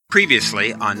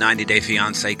Previously on 90 Day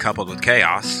Fiancé Coupled with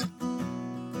Chaos,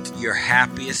 your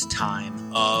happiest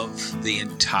time of the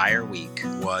entire week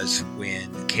was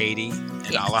when Katie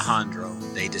and Alejandro,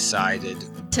 they decided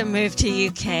to move to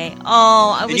UK.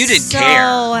 Oh, I was you didn't so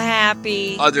care.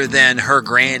 happy. Other than her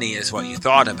granny is what you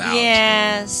thought about.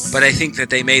 Yes. But I think that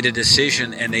they made a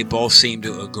decision and they both seemed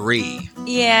to agree.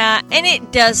 Yeah, and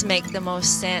it does make the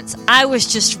most sense. I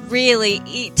was just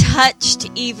really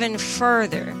touched even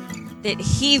further that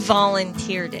he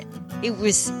volunteered it. It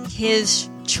was his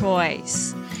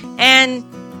choice. And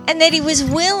that he was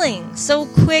willing so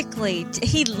quickly.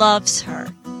 He loves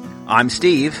her. I'm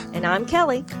Steve. And I'm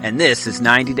Kelly. And this is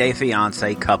 90 Day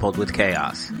Fiancé Coupled with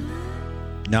Chaos.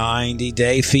 90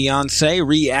 Day Fiancé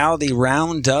Reality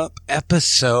Roundup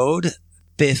episode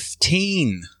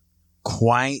 15.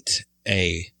 Quite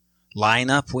a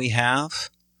lineup we have.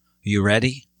 You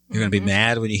ready? You're going to be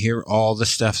mad when you hear all the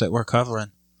stuff that we're covering.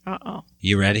 Uh-oh.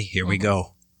 You ready? Here we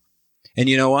go. And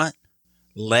you know what?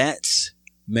 Let's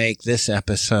make this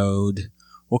episode,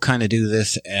 we'll kind of do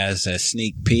this as a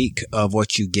sneak peek of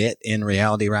what you get in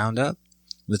Reality Roundup.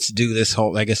 Let's do this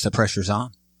whole, I guess the pressure's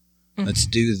on. Mm-hmm. Let's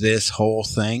do this whole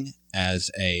thing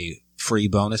as a free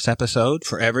bonus episode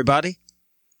for everybody.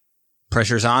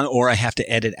 Pressure's on, or I have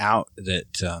to edit out that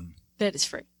it's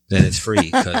free. That it's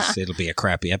free because it'll be a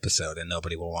crappy episode and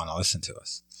nobody will want to listen to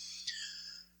us.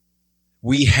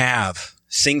 We have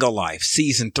Single Life,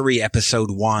 Season 3,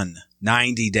 Episode 1,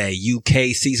 90 Day,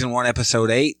 UK, Season 1, Episode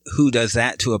 8, Who Does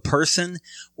That to a Person?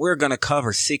 We're going to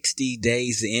cover 60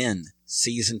 Days In,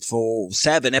 Season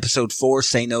 7, Episode 4,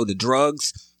 Say No to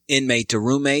Drugs, Inmate to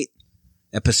Roommate,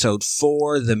 Episode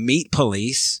 4, The Meat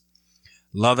Police,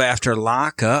 Love After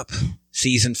Lockup,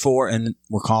 Season 4, and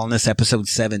we're calling this Episode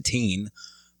 17,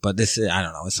 but this is, I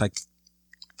don't know, it's like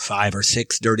 5 or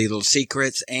 6 Dirty Little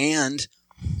Secrets, and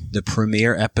the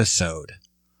premiere episode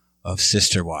of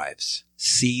Sister Wives,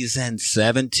 Season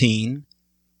 17,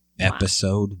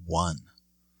 Episode 1.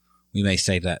 We may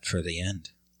save that for the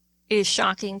end. It is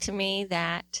shocking to me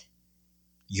that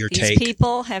these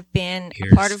people have been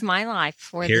a part of my life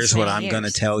for Here's what I'm going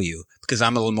to tell you, because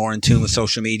I'm a little more in tune with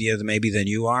social media maybe than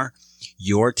you are.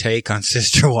 Your take on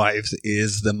Sister Wives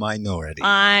is the minority.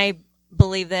 I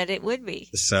believe that it would be.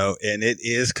 So, and it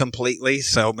is completely,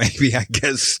 so maybe I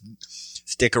guess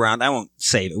stick around. I won't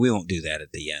save it. We won't do that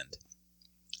at the end.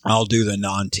 I'll do the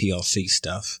non-TLC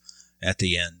stuff at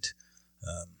the end.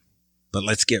 But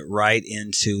let's get right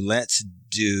into, let's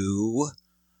do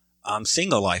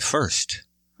Single Life first.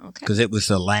 Okay. Because it was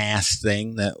the last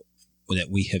thing that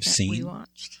we have seen. We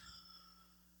watched.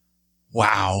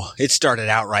 Wow. It started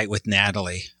out right with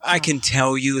Natalie. I can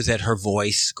tell you that her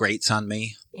voice grates on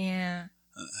me. Yeah.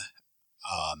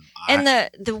 And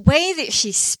the way that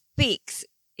she speaks,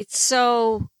 it's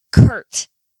so curt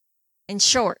and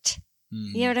short.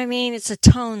 You know what I mean? It's a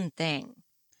tone thing.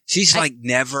 She's I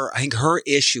think her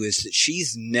issue is that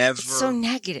she's never so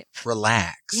negative.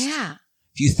 Relaxed. Yeah.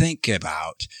 If you think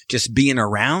about just being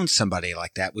around somebody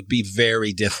like that would be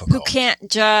very difficult. Who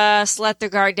can't just let their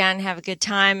guard down and have a good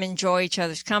time, enjoy each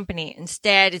other's company.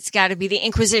 Instead, it's got to be the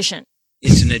Inquisition.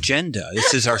 It's an agenda.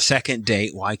 This is our second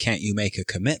date. Why can't you make a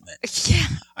commitment? Yeah.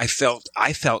 I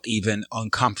felt even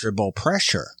uncomfortable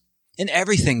pressure. And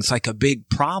everything's like a big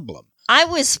problem. I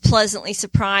was pleasantly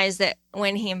surprised that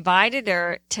when he invited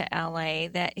her to LA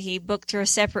that he booked her a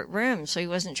separate room so he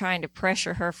wasn't trying to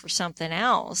pressure her for something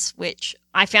else, which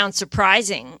I found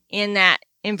surprising in that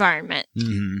environment.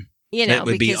 Mm-hmm. You know, that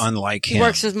would be unlike him. He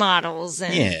works with models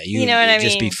and you know what I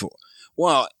mean?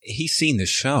 Well, he's seen the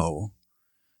show,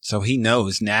 so he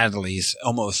knows Natalie's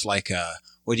almost like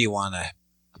what do you want to...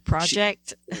 A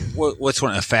project? What's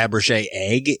one? A Fabergé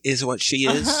egg is what she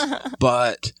is,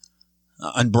 but...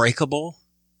 unbreakable.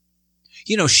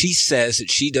 You know, she says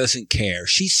that she doesn't care.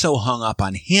 She's so hung up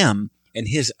on him and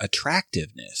his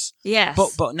attractiveness. Yes.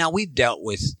 But now we've dealt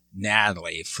with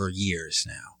Natalie for years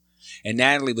now. And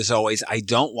Natalie was always, I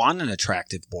don't want an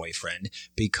attractive boyfriend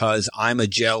because I'm a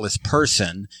jealous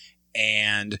person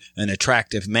and an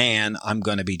attractive man I'm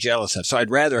going to be jealous of. So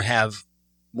I'd rather have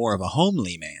more of a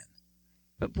homely man.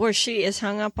 But boy, she is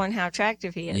hung up on how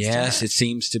attractive he is. Yes, it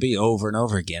seems to be over and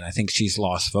over again. I think she's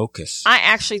lost focus. I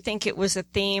actually think it was a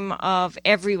theme of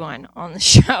everyone on the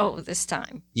show this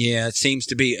time. Yeah, it seems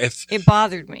to be. It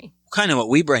bothered me. Kind of what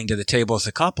we bring to the table as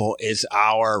a couple is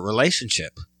our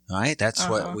relationship, right? That's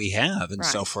what we have. And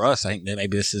so for us, I think that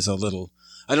maybe this is a little,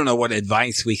 I don't know what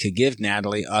advice we could give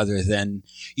Natalie other than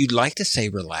you'd like to say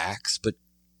relax, but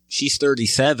she's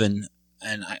 37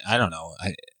 and I don't know.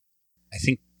 I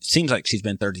think seems like she's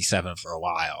been 37 for a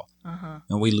while.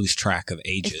 And we lose track of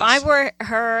ages. If I were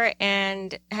her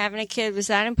and having a kid was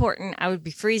that important, I would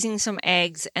be freezing some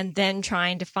eggs and then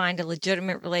trying to find a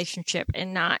legitimate relationship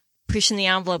and not pushing the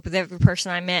envelope with every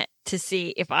person I met to see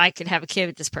if I could have a kid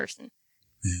with this person.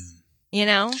 You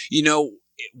know? You know,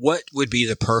 what would be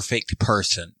the perfect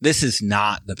person? This is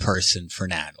not the person for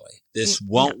Natalie. This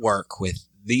won't work with,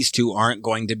 these two aren't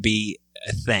going to be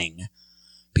a thing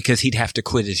because he'd have to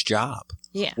quit his job.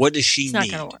 Yeah. What does she need? It's not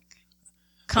going to work.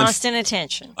 Constant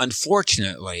attention.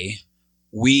 Unfortunately,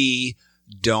 we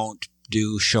don't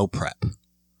do show prep.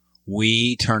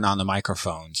 We turn on the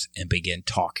microphones and begin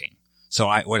talking. So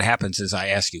what happens is I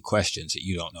ask you questions that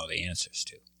you don't know the answers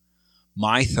to.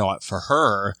 My thought for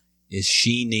her is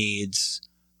she needs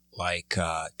like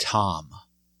Tom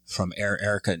from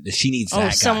Erica. She needs that guy.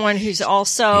 Someone who's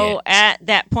also at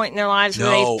that point in their lives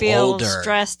where they feel older.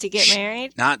 Stressed to get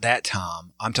married? Not that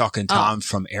Tom. I'm talking Tom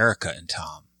from Erica and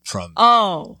Tom. From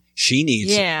she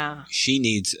needs a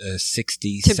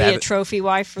 67 to be a trophy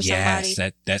wife for somebody.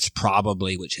 Yes, that's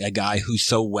probably a guy who's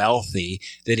so wealthy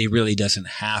that he really doesn't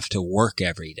have to work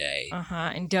every day.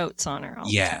 And dotes on her all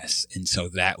the time. And so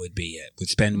that would be it. Would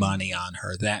spend money on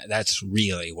her. That's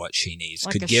really what she needs.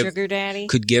 Like sugar daddy?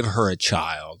 Could give her a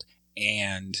child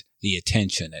and the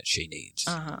attention that she needs.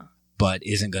 But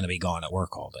isn't going to be gone at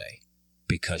work all day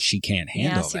because she can't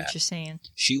handle I see that. What you're saying.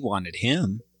 She wanted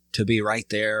him to be right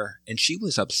there, and she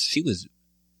was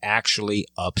actually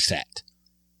upset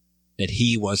that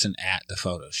he wasn't at the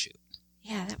photo shoot.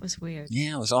 Yeah, that was weird.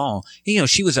 Yeah, it was all.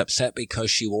 She was upset because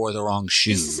she wore the wrong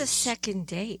shoes. This is a second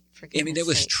date, for goodness there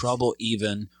was sakes. trouble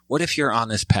even. What if you're on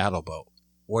this paddle boat?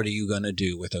 What are you going to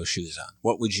do with those shoes on?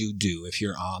 What would you do if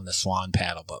you're on the Swan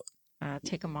paddle boat?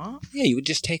 Take them off? Yeah, you would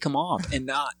just take them off and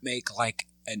not make like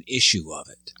an issue of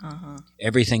it.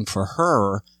 Everything for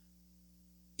her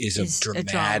is a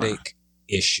dramatic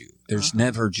issue. There's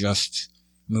never just,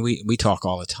 we talk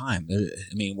all the time.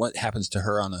 What happens to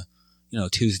her on a,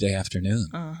 Tuesday afternoon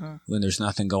when there's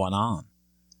nothing going on?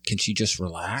 Can she just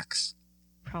relax?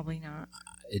 Probably not.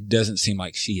 It doesn't seem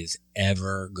like she is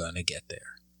ever going to get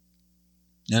there.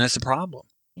 And that's a problem.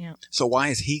 Yeah. So why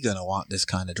is he going to want this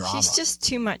kind of drama? She's just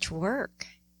too much work.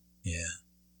 Yeah.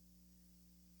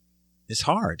 It's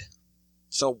hard.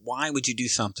 So why would you do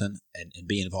something and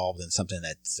be involved in something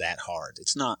that's that hard?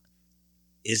 It's not.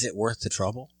 Is it worth the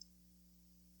trouble?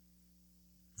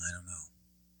 I don't know.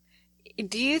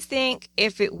 Do you think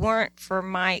if it weren't for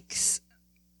Mike's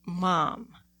mom,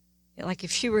 like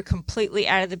if she were completely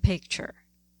out of the picture,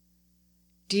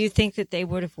 do you think that they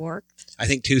would have worked? I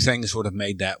think two things would have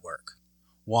made that work.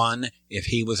 One, if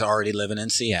he was already living in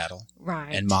Seattle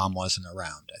and mom wasn't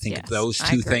around. I think if those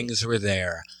two things were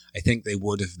there, I think they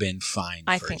would have been fine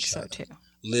for each other. I think so, too.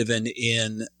 Living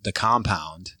in the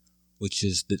compound, which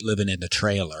is living in the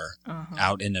trailer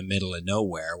out in the middle of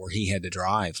nowhere where he had to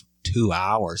drive 2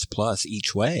 hours plus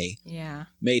each way,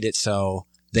 made it so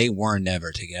they were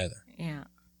never together. Yeah.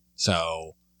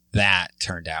 So that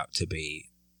turned out to be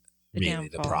really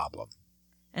the problem.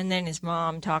 And then his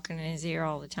mom talking in his ear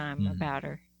all the time about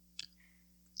her.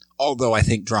 Although I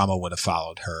think drama would have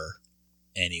followed her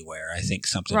anywhere. I think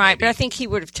something. Right, but I think he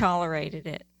would have tolerated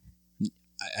it.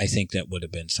 I think that would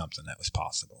have been something that was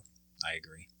possible. I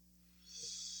agree.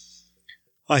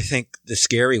 I think the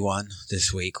scary one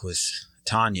this week was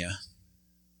Tanya.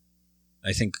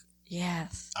 I think.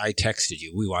 Yes. I texted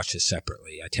you. We watched this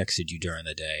separately. I texted you during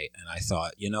the day, and I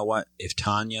thought, you know what? If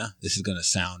Tanya, this is going to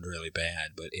sound really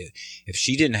bad, but if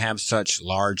she didn't have such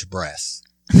large breasts,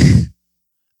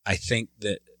 I think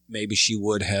that maybe she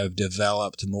would have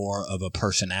developed more of a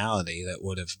personality that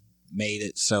would have made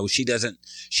it so she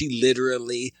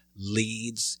literally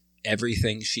leads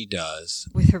everything she does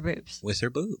with her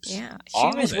boobs. Yeah.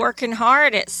 She was working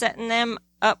hard at setting them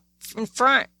up in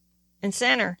front and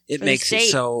center. It makes it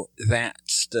so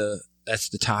that's the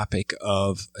topic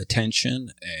of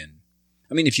attention. And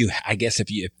I mean, if you have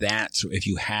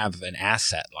an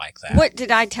asset like that. What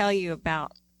did I tell you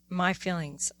about my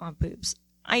feelings on boobs?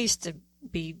 I used to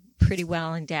be pretty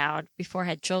well endowed before I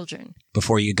had children.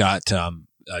 Before you got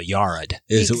yared.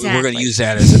 Exactly. We're going to use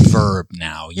that as a verb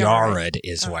now. Yared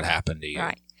is what happened to you.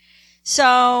 Right.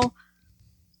 So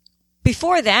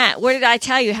before that, what did I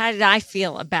tell you? How did I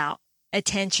feel about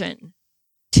attention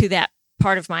to that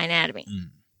part of my anatomy?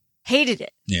 Hated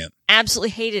it. Yeah. Absolutely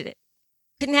hated it.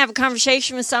 Couldn't have a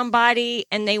conversation with somebody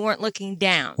and they weren't looking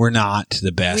down. We're not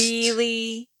the best.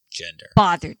 Really gender.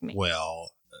 Bothered me.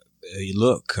 Well,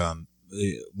 look,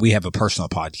 we have a personal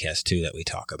podcast too that we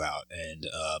talk about, and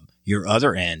your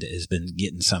other end has been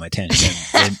getting some attention.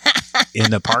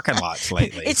 in the parking lots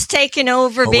lately. It's taken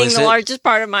over What being was the it? largest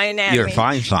part of my anatomy. Your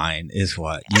fine is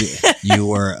what? You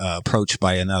were approached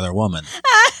by another woman.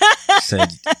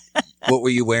 Said, what were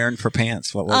you wearing for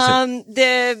pants? What was it?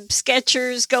 The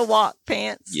Skechers Go Walk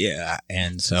pants. Yeah.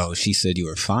 And so she said you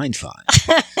were fine.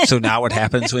 So now what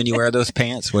happens when you wear those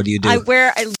pants? What do you do? I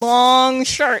wear a long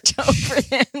shirt over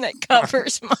them that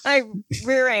covers my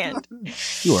rear end.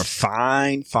 You are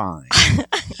fine.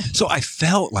 So I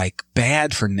felt like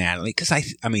bad for Natalie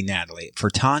for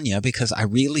Tanya, because I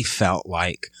really felt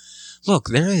like, look,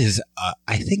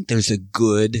 I think there's a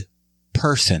good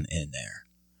person in there,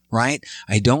 right?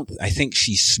 I think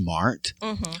she's smart.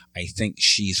 Mm-hmm. I think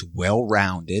she's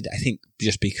well-rounded. I think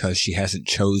just because she hasn't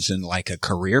chosen like a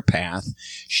career path,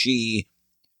 she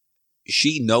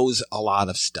knows a lot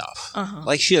of stuff. Uh-huh.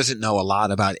 Like she doesn't know a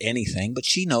lot about anything, but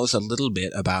she knows a little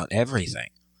bit about everything.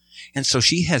 And so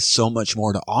she has so much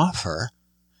more to offer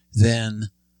than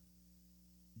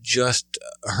just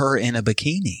her in a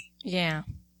bikini. Yeah.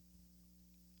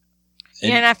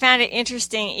 And I found it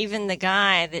interesting, even the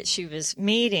guy that she was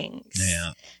meeting,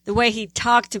 the way he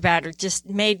talked about her just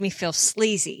made me feel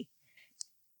sleazy.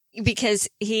 Because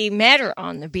he met her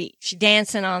on the beach,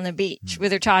 dancing on the beach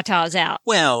with her tatas out.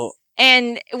 Well.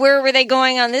 And where were they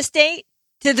going on this date?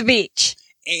 To the beach.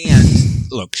 And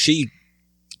look, she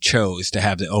chose to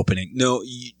have the opening. No,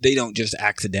 they don't just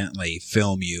accidentally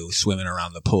film you swimming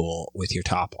around the pool with your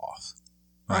top off,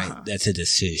 right? Uh-huh. That's a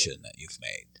decision that you've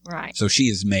made. Right. So she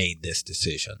has made this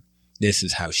decision. This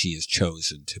is how she has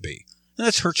chosen to be. And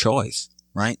that's her choice,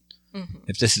 right? Mm-hmm.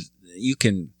 If this is, you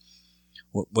can,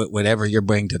 whatever you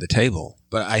bring to the table.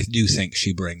 But I do think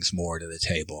she brings more to the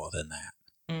table than that.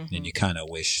 Mm-hmm. And you kind of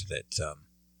wish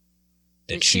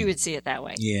that she would see it that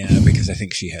way. Yeah, because I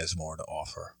think she has more to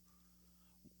offer.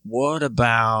 What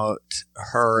about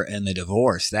her and the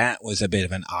divorce? That was a bit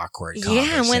of an awkward conversation.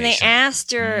 Yeah, and when they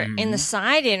asked her in the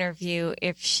side interview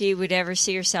if she would ever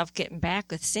see herself getting back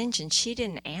with St. John, she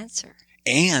didn't answer.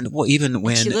 And even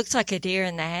when she looked like a deer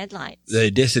in the headlights.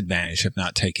 The disadvantage of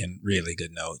not taking really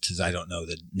good notes is I don't know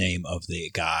the name of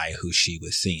the guy who she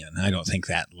was seeing. I don't think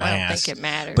that lasts. I don't think it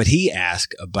matters. But he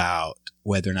asked about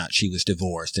whether or not she was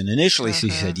divorced. And initially she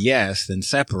said yes, then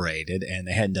separated, and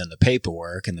they hadn't done the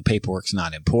paperwork, and the paperwork's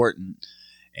not important.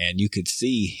 And you could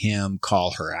see him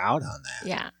call her out on that.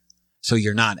 Yeah. So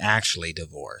you're not actually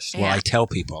divorced. Yeah. Well, I tell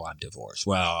people I'm divorced.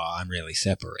 Well, I'm really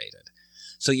separated.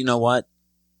 So you know what?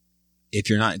 If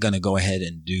you're not going to go ahead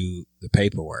and do the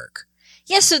paperwork.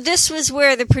 Yeah, so this was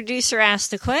where the producer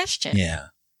asked the question. Yeah.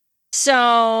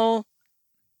 So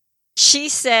she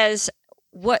says,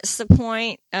 what's the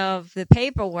point of the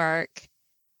paperwork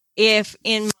if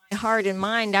in my heart and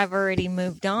mind I've already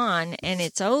moved on and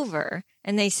it's over?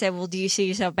 And they said, well, do you see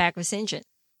yourself back with St. John?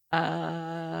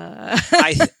 I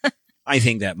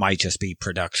think that might just be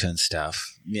production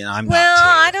stuff. You know,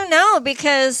 I don't know,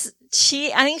 because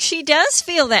I think she does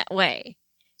feel that way.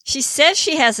 She says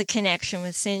she has a connection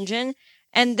with St. John,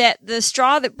 and that the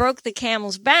straw that broke the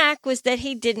camel's back was that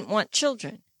he didn't want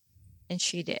children. And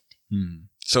she did.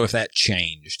 So if that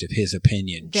changed, if his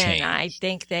opinion changed. Then I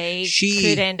think they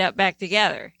could end up back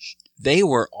together. They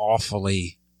were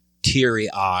awfully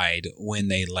teary-eyed when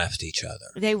they left each other.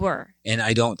 They were. And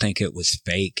I don't think it was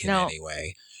fake in any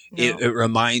way. No. It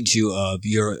reminds you of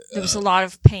your... there was a lot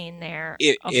of pain there,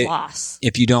 of loss.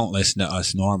 If you don't listen to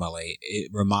us normally, it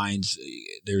reminds...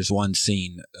 There's one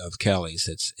scene of Kelly's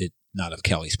that's not of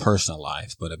Kelly's personal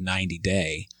life, but of 90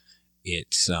 Day.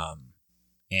 It's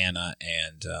Anna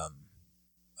and...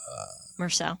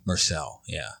 Marcel,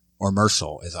 yeah. Or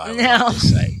Mercel, as I would like to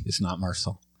say. It's not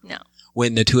Mercel. No.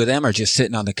 When the two of them are just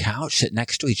sitting on the couch, sitting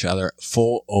next to each other,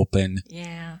 full open,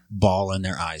 bawling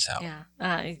their eyes out. Yeah,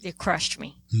 it crushed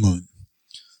me.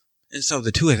 And so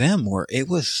the two of them it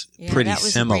was pretty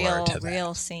similar to that.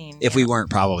 Real scene. If we weren't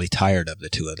probably tired of the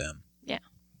two of them. Yeah.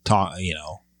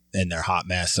 In their hot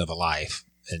mess of a life.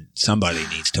 And somebody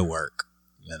needs to work,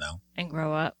 And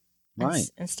grow up.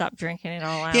 Right. And stop drinking at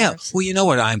all hours. Yeah. Well, you know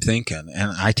what I'm thinking?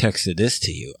 And I texted this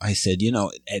to you. I said,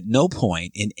 at no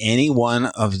point in any one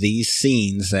of these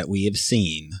scenes that we have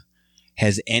seen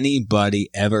has anybody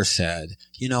ever said,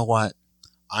 you know what?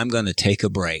 I'm going to take a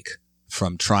break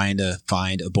from trying to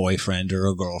find a boyfriend or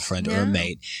a girlfriend or a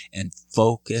mate and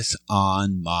focus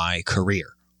on my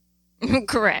career.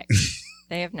 Correct.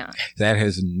 They have not. That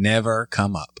has never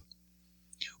come up.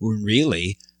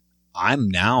 Really, I'm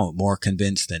now more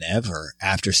convinced than ever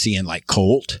after seeing like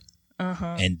Colt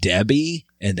and Debbie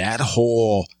and that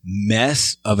whole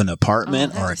mess of an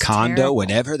apartment or a condo, terrible.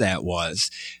 Whatever that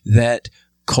was, that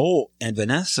Colt and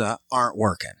Vanessa aren't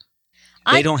working.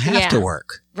 They don't have to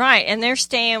work. Right. And they're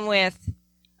staying with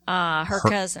Her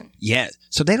cousin. Yeah.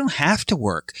 So they don't have to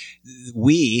work.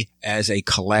 We, as a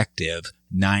collective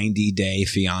 90-Day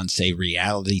Fiancé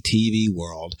reality TV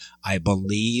world, I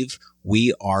believe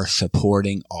we are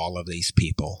supporting all of these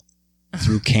people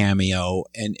through Cameo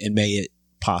and may it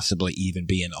possibly even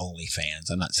be in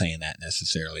OnlyFans. I'm not saying that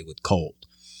necessarily with Colt,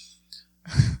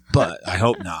 but I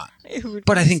hope not.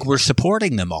 But I think we're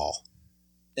supporting them all.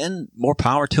 And more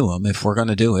power to them if we're going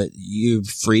to do it. You're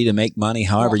free to make money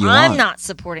however you want. I'm not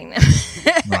supporting them.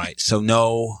 Right. So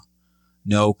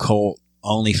no Colt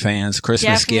OnlyFans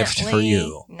Christmas gift for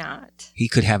you. Not. He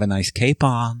could have a nice cape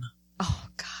on. Oh,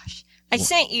 gosh. I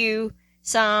sent you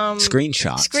some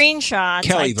screenshots. I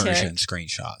Kelly took. version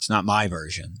screenshots, not my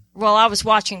version. Well, I was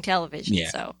watching television,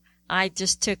 so I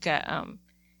just took a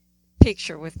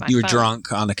picture with my phone. You were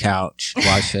drunk on the couch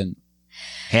watching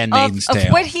Handmaid's Tale.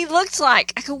 Of what he looked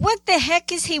like. I go, what the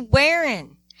heck is he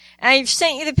wearing? I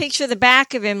sent you the picture of the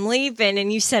back of him leaving,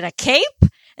 and you said a cape?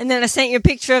 And then I sent you a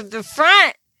picture of the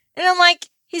front. And I'm like,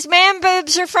 his man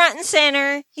boobs are front and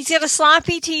center. He's got a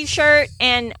sloppy t-shirt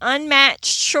and unmatched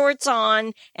shorts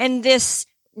on and this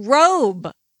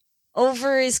robe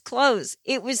over his clothes.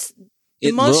 It was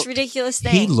the most ridiculous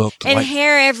thing. He looked and like,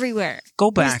 hair everywhere. Go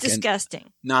back. It was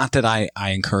disgusting. Not that I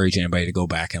encourage anybody to go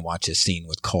back and watch a scene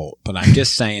with Colt, but I'm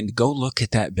just saying, go look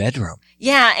at that bedroom.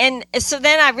 Yeah, and so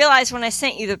then I realized when I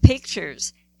sent you the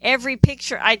pictures, every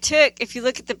picture I took, if you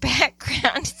look at the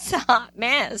background, it's a hot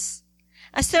mess.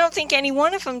 I still don't think any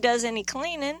one of them does any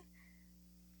cleaning.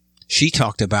 She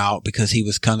talked about because he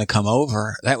was going to come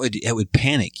over, it would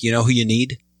panic. You know who you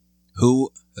need?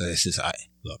 Who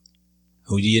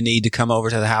do you need to come over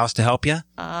to the house to help you?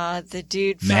 The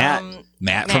dude from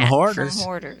Matt from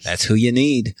Hoarders. That's who you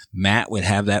need. Matt would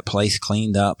have that place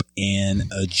cleaned up in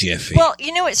a jiffy. Well,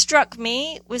 you know what struck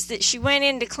me was that she went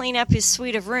in to clean up his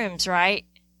suite of rooms, right?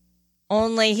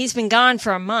 Only he's been gone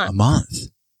for a month. A month.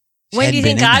 When do you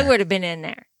think I would have been in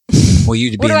there? Well,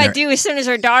 you'd be what do I do as soon as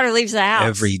our daughter leaves the house?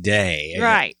 Every day.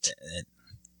 Right.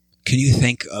 Can you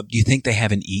think do you think they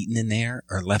haven't eaten in there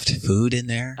or left food in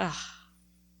there? Ugh.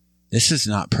 This is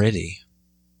not pretty.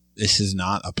 This is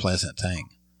not a pleasant thing.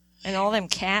 And all them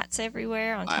cats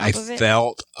everywhere on top of it. I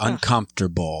felt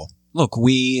uncomfortable. Look,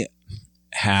 we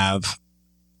have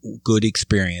good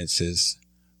experiences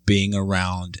being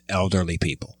around elderly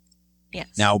people. Yes.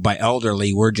 Now, by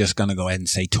elderly, we're just going to go ahead and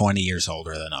say 20 years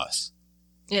older than us.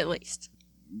 At least.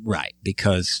 Right,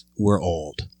 because we're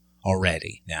old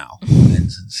already now.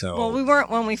 And so, well, we weren't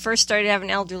when we first started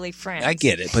having elderly friends. I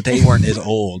get it, but they weren't as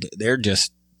old. They're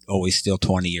just always still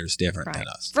 20 years different than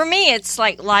us. For me, it's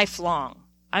like lifelong.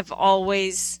 I've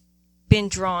always been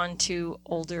drawn to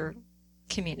older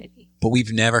community. But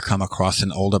we've never come across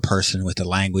an older person with the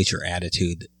language or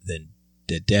attitude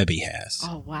that Debbie has.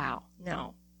 Oh, wow.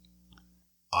 No.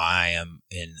 I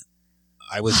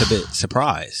was a bit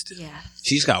surprised. Yeah.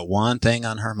 She's got one thing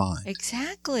on her mind.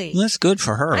 Exactly. Well, that's good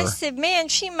for her. I said, man,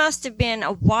 she must have been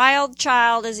a wild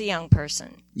child as a young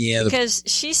person. Yeah. Because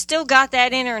she's still got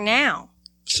that in her now.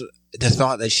 So the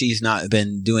thought that she's not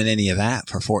been doing any of that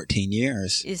for 14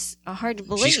 years is hard to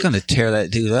believe. She's going to tear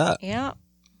that dude up. Yeah.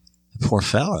 Poor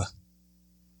fella.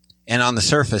 And on the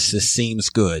surface, this seems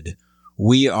good.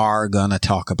 We are going to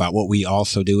talk about what we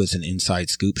also do as an inside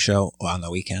scoop show on the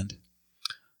weekend.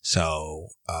 So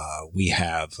we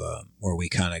have where we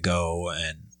kind of go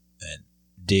and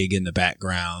dig in the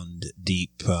background,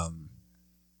 deep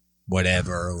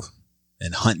whatever,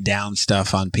 and hunt down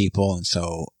stuff on people. And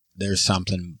so there's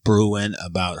something brewing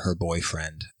about her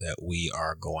boyfriend that we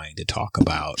are going to talk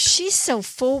about. She's so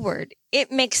forward.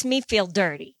 It makes me feel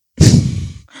dirty.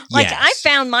 Like yes. I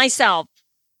found myself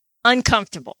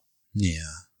uncomfortable. Yeah.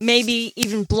 Maybe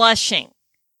even blushing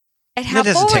at how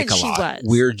that doesn't forward take a she lot. was.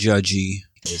 We're judgy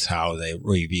is how they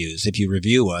reviews. If you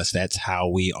review us, that's how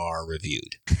we are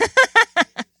reviewed.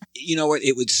 You know what?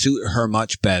 It would suit her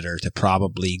much better to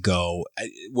probably go.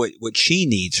 What she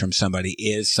needs from somebody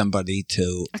is somebody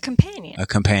to a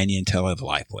companion to live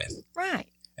life with. Right.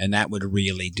 And that would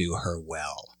really do her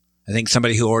well. I think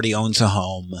somebody who already owns a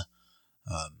home,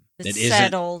 that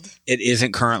settled. It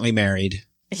isn't currently married.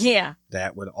 Yeah.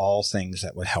 That would all things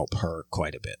that would help her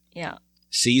quite a bit. Yeah.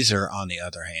 Caesar, on the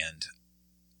other hand,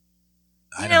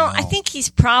 I don't know. I think he's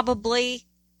probably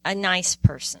a nice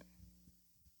person.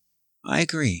 I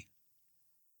agree.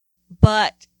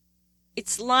 But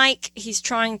it's like he's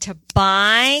trying to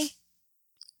buy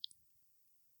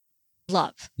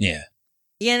love. Yeah.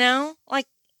 You know? Like,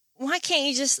 why can't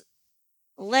you just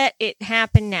let it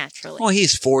happen naturally? Well,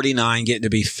 he's 49, getting to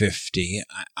be 50.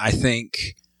 I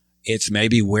think it's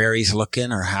maybe where he's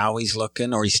looking or how he's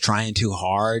looking, or he's trying too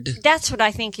hard. That's what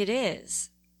I think it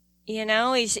is. You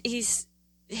know, he's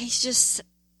he's just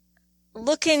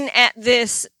looking at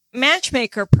this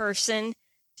matchmaker person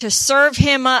to serve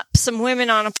him up some women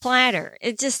on a platter.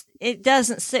 It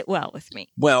doesn't sit well with me.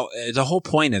 Well, the whole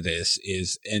point of this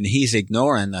is, and he's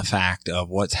ignoring the fact of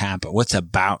what's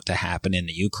about to happen in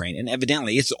the Ukraine. And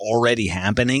evidently it's already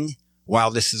happening while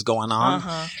this is going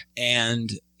on.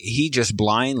 And he just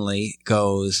blindly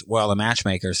goes, well, the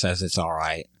matchmaker says it's all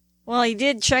right. Well, he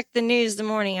did check the news the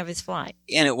morning of his flight.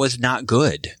 And it was not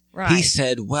good. Right. He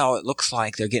said, well, it looks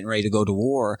like they're getting ready to go to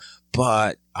war,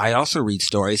 but I also read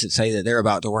stories that say that they're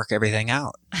about to work everything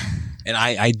out. And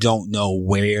I don't know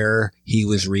where he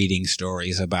was reading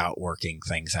stories about working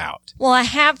things out. Well, I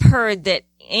have heard that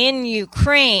in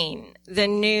Ukraine, the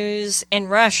news, in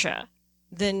Russia,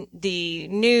 the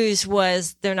news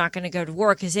was they're not going to go to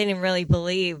war because they didn't really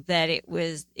believe that it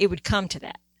would come to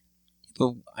that.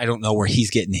 Well, I don't know where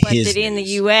he's getting but his that news. In the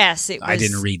U.S., I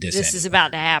didn't read this. This is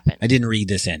about to happen. I didn't read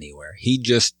this anywhere. He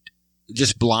just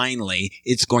blindly,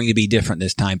 it's going to be different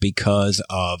this time because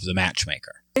of the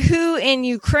matchmaker. Who in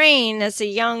Ukraine, that's a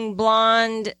young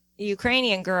blonde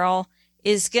Ukrainian girl,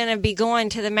 is going to be going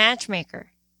to the matchmaker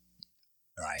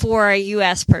for a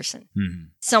U.S. person. Mm-hmm.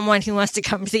 Someone who wants to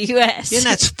come to the U.S. Yeah, and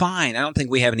that's fine. I don't think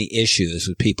we have any issues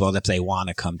with people if they want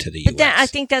to come to the U.S. But I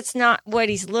think that's not what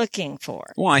he's looking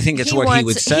for. Well, I think it's what he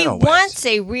would settle with. He wants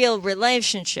a real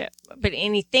relationship, and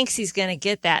he thinks he's going to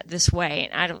get that this way,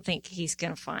 and I don't think he's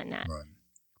going to find that. Right.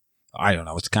 I don't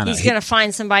know. It's kind of he's going to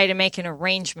find somebody to make an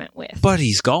arrangement with. But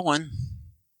he's going.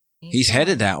 He's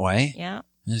headed that way. Yeah.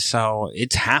 And so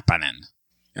it's happening.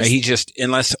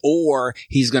 Or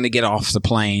he's going to get off the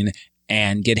plane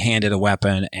and get handed a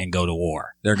weapon and go to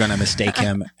war. They're going to mistake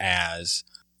him as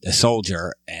a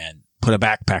soldier and put a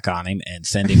backpack on him and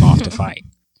send him off to fight.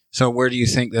 So where do you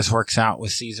think this works out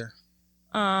with Caesar?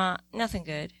 Nothing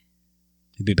good.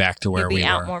 He'd be back to where we were. He'd be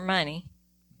out more money,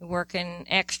 working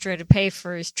extra to pay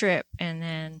for his trip, and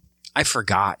then I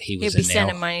forgot he was. He'd be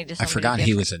sending money to somebody. I forgot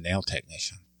he was a nail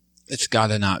technician. It's got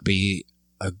to not be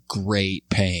a great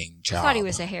paying job. I thought he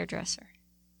was a hairdresser.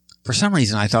 For some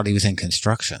reason, I thought he was in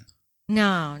construction.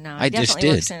 No. I just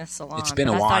did. Works in a salon. It's been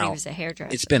a while. I thought he was a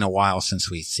hairdresser. It's been a while since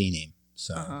we've seen him.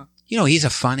 So, he's a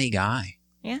funny guy.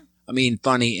 Yeah. I mean,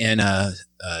 funny in a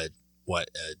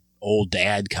old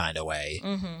dad kind of way.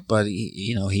 Mm-hmm. But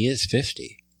he is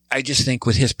 50. I just think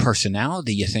with his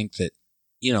personality, you think that,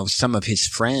 some of his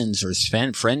friends or his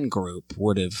friend group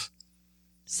would have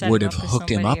hooked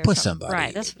him up with somebody.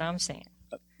 Right. That's what I'm saying.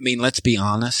 I mean, let's be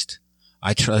honest.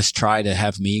 Let's try to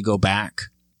have me go back.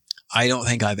 I don't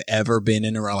think I've ever been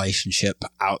in a relationship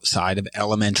outside of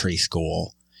elementary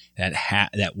school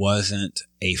that wasn't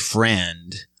a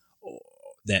friend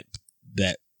that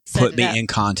put me in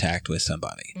contact with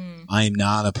somebody. Mm. I'm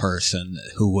not a person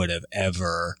who would have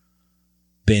ever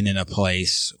been in a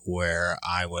place where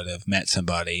I would have met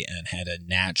somebody and had a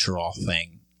natural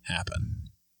thing happen.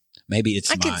 Maybe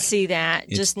I could see that.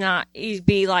 Just not, you'd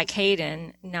be like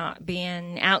Hayden, not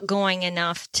being outgoing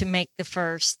enough to make the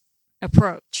first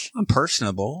approach. I'm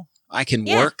personable. I can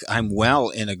work. I'm well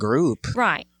in a group.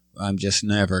 Right. I'm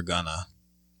never gonna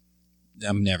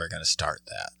start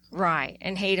that. Right.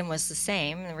 And Hayden was the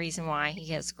same. The reason why he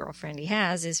has the girlfriend he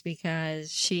has is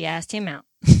because she asked him out.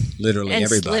 Literally and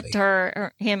everybody.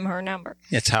 Slipped him her number.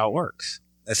 That's how it works.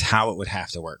 That's how it would have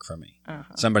to work for me.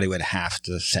 Uh-huh. Somebody would have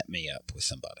to set me up with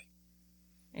somebody.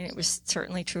 And it was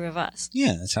certainly true of us.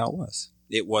 Yeah, that's how it was.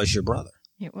 It was your brother.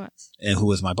 It was. And who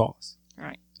was my boss.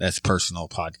 Right. That's personal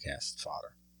podcast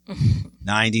fodder.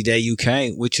 90 Day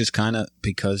UK, which is kind of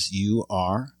because you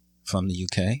are from the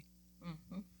UK.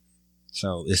 Mm-hmm.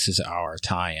 So this is our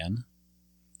tie-in.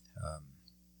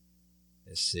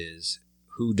 This is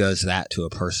Who Does That to a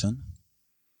Person?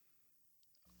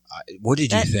 What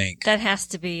did you think? That has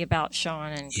to be about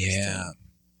Sean and Christine. Yeah.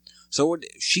 So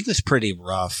she was pretty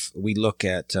rough. We look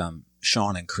at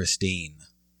Sean and Christine.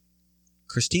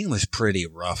 Christine was pretty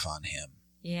rough on him.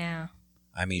 Yeah.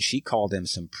 I mean, she called him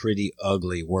some pretty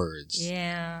ugly words.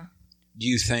 Yeah. Do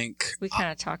you think... We kind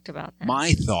of talked about that.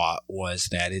 My thought was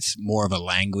that it's more of a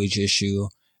language issue,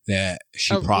 that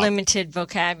she limited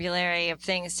vocabulary of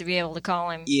things to be able to call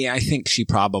him. Yeah, I think she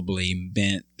probably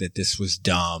meant that this was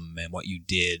dumb and what you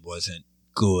did wasn't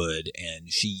good, and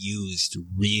she used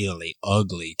really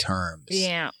ugly terms.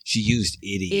 Yeah. She used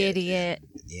idiot. Idiot.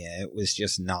 Yeah, it was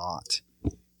just not...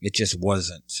 It just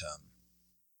wasn't...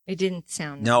 It didn't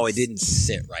sound No, nice. It didn't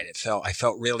sit right. I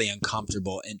felt really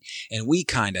uncomfortable. And we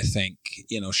kind of think,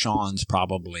 Sean's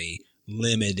probably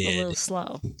limited. A little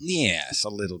slow. Yes, a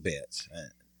little bit.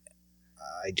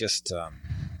 I just,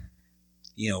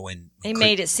 when... They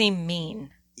made it seem mean.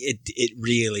 It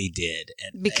really did.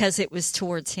 Because it was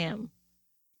towards him.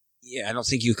 Yeah, I don't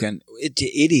think you can.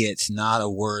 Idiot's not a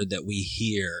word that we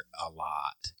hear a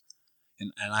lot.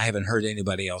 And I haven't heard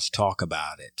anybody else talk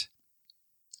about it.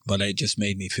 But it just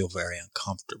made me feel very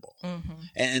uncomfortable. Mm-hmm.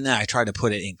 And then I try to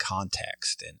put it in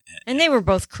context. And they were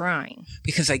both crying.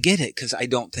 Because I get it, because I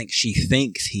don't think she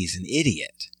thinks he's an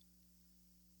idiot.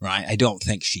 Right? I don't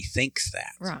think she thinks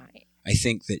that. Right. I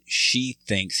think that she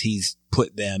thinks he's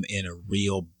put them in a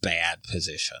real bad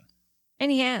position.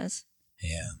 And he has.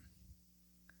 Yeah.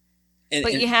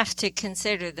 But you have to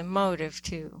consider the motive,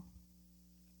 too.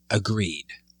 Agreed.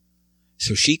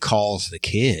 So she calls the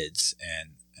kids, and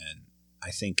I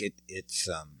think it's...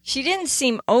 She didn't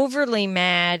seem overly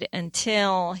mad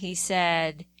until he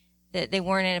said that they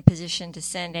weren't in a position to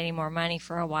send any more money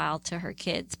for a while to her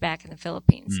kids back in the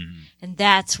Philippines. Mm-hmm. And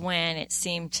that's when it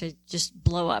seemed to just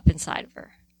blow up inside of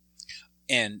her.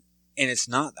 And it's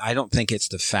not... I don't think it's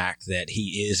the fact that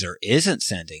he is or isn't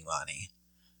sending money.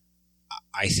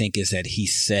 I think is that he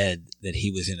said that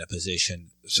he was in a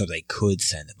position so they could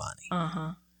send money.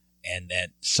 Uh-huh. And that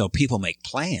so people make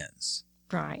plans.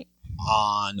 Right.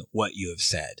 On what you have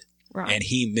said. Right. And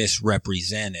he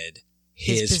misrepresented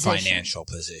his financial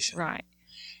position. Right.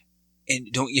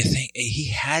 And don't you think he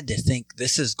had to think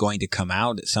this is going to come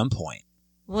out at some point?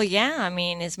 Well, yeah. I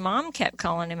mean, his mom kept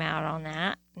calling him out on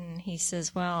that. And he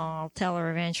says, well, I'll tell her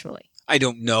eventually. I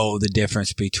don't know the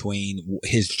difference between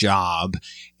his job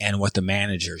and what the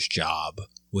manager's job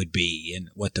would be and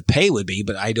what the pay would be,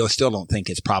 but I still don't think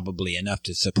it's probably enough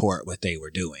to support what they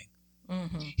were doing.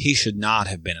 Mm-hmm. He should not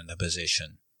have been in a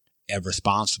position. A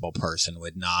responsible person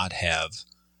would not have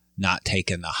not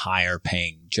taken the higher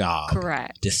paying job.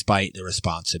 Correct. Despite the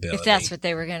responsibility. If that's what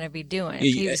they were going to be doing.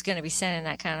 If he was going to be sending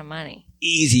that kind of money.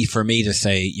 Easy for me to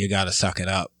say, you got to suck it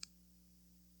up.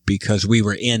 Because we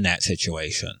were in that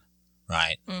situation.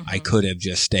 Right? Mm-hmm. I could have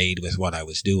just stayed with what I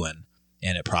was doing,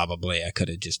 and I could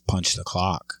have just punched the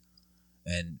clock,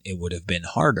 and it would have been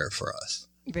harder for us.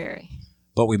 Very.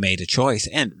 But we made a choice,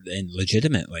 and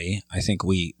legitimately, I think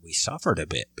we suffered a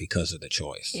bit because of the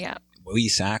choice. Yeah. We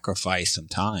sacrificed some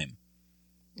time.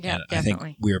 Yeah, and definitely. I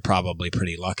think we were probably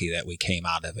pretty lucky that we came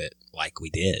out of it like we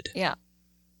did. Yeah,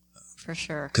 for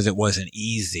sure. Because it wasn't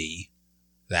easy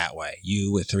that way.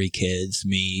 You with 3 kids,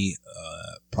 me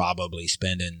probably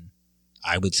spending...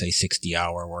 I would say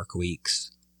 60-hour work weeks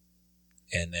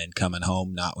and then coming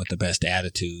home not with the best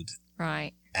attitude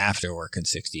right after working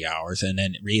 60 hours and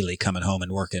then really coming home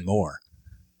and working more.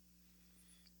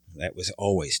 That was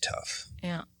always tough.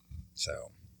 Yeah.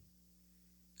 So,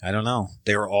 I don't know.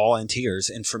 They were all in tears.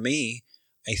 And for me,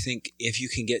 I think if you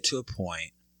can get to a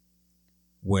point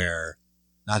where,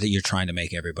 not that you're trying to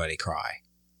make everybody cry,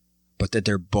 but that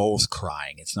they're both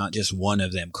crying. It's not just one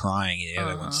of them crying and the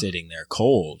other one sitting there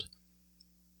cold.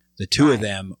 The two of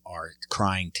them are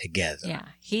crying together. Yeah.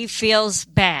 He feels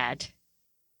bad.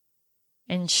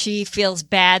 And she feels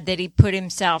bad that he put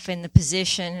himself in the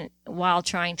position while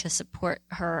trying to support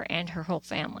her and her whole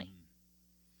family.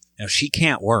 Now, she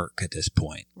can't work at this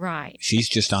point. Right. She's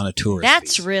just on a tourist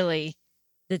That's visa. Really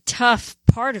the tough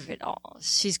part of it all.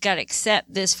 She's got to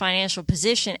accept this financial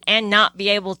position and not be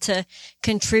able to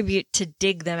contribute to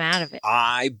dig them out of it.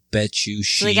 I bet you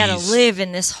So they got to live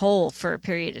in this hole for a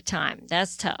period of time.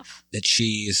 That's tough. That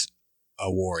she's a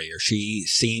warrior. She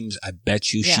seems, I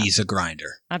bet you she's a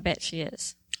grinder. I bet she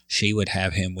is. She would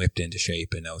have him whipped into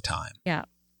shape in no time. Yeah.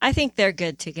 I think they're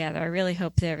good together. I really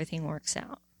hope that everything works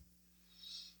out.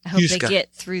 I hope they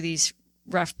get through these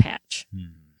rough patch.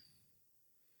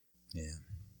 Yeah.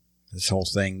 This whole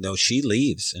thing, though, she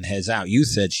leaves and heads out. You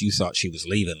said you thought she was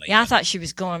leaving. Yeah, I thought she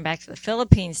was going back to the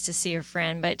Philippines to see her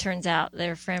friend, but it turns out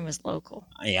their friend was local.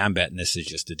 Yeah, I'm betting this is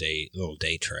just a little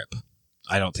day trip.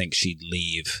 I don't think she'd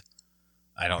leave.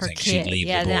 I don't think she'd leave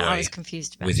the boy I was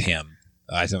confused about with that. him.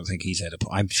 I don't think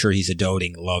I'm sure he's a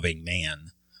doting, loving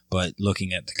man, but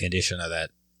looking at the condition of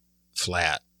that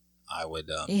flat, I would,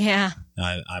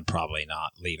 I'm probably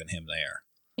not leaving him there.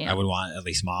 Yeah. I would want at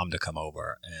least Mom to come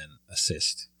over and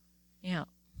assist. Yeah.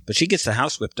 But she gets the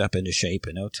house whipped up into shape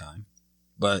in no time.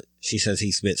 But she says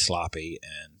he's a bit sloppy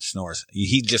and snores.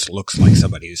 He just looks like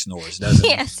somebody who snores, doesn't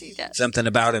he? Yes, he does. Something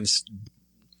about him.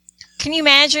 Can you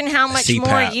imagine how much CPAP.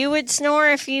 more you would snore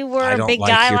if you were a big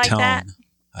guy like that?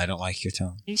 I don't like your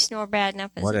tone. You snore bad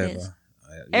enough as Whatever. it is.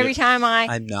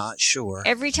 I'm not sure.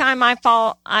 Every time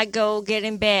I go get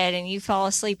in bed and you fall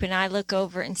asleep and I look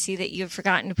over and see that you've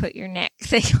forgotten to put your neck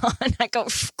thing on, I go,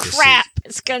 crap,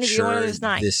 it's going to be one of those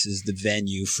nights. This is the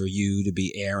venue for you to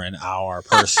be airing our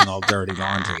personal dirty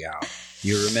laundry out.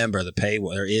 You remember the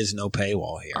paywall. There is no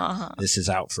paywall here. Uh-huh. This is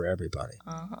out for everybody.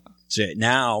 Uh-huh. So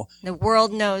now the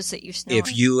world knows that you snore.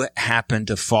 If you happen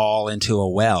to fall into a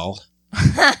well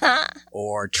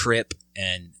or trip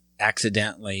and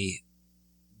accidentally,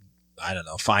 I don't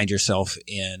know, find yourself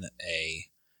in a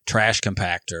trash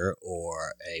compactor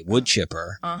or a wood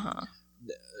chipper,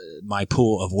 my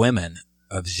pool of women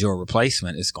of your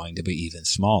replacement is going to be even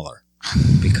smaller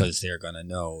because they're going to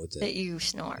know that you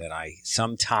snore. That I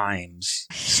sometimes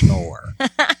snore,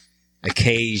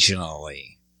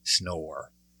 occasionally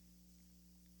snore.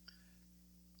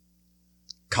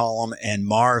 Column and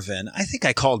Marvin. I think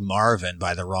I called Marvin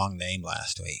by the wrong name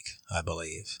last week, I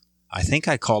believe. I think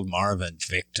I called Marvin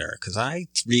Victor because I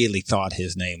really thought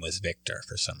his name was Victor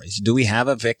for some reason. Do we have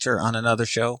a Victor on another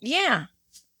show? Yeah.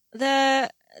 The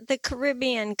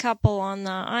Caribbean couple on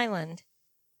the island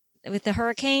with the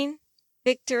hurricane.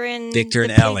 Victor and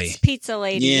Ellie. Pizza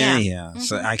lady. Yeah. Mm-hmm.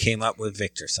 So I came up with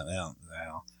Victor. So,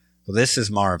 well, this is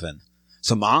Marvin.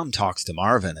 So Mom talks to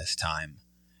Marvin this time,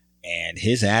 and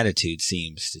his attitude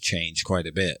seems to change quite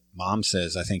a bit. Mom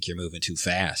says, I think you're moving too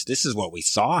fast. This is what we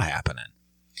saw happening.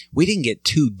 We didn't get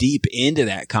too deep into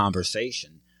that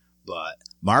conversation, but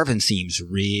Marvin seems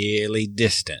really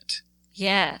distant.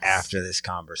 Yes. After this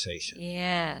conversation.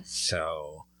 Yes.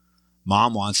 So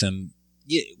Mom wants him.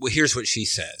 Well, here's what she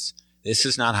says. This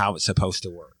is not how it's supposed to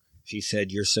work. She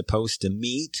said, you're supposed to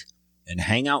meet and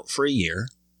hang out for a year,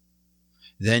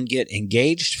 then get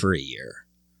engaged for a year,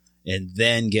 and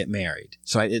then get married.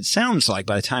 So it sounds like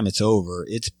by the time it's over,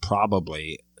 it's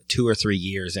probably 2 or 3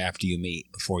 years after you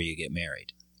meet before you get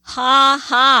married. Ha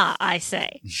ha, I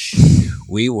say.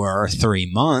 We were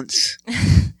 3 months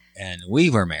and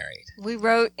we were married. We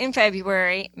wrote in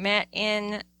February, met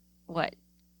in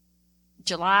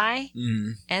July,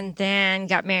 and then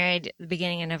got married at the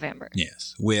beginning of November.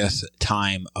 Yes, with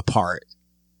time apart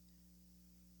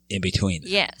in between.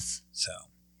 Yes. So.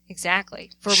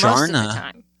 Exactly. For most of the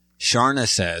time. Sharna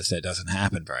says that doesn't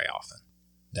happen very often.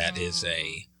 That is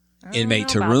a inmate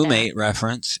to roommate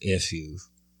reference. If you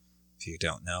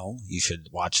don't know, you should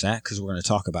watch that because we're going to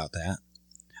talk about that.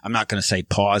 I'm not going to say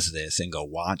pause this and go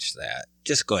watch that.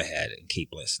 Just go ahead and keep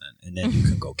listening, and then you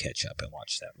can go catch up and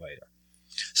watch that later.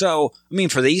 So, I mean,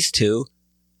 for these two,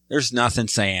 there's nothing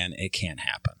saying it can't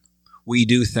happen. We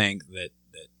do think that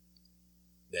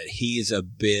he's a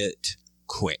bit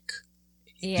quick.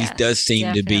 Yes, he does seem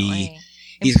definitely. To be.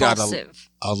 He's impulsive.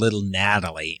 Got a little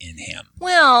Natalie in him.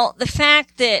 Well, the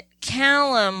fact that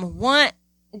Callum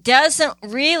doesn't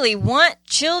really want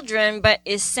children, but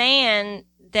is saying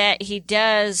that he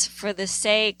does for the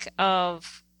sake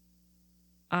of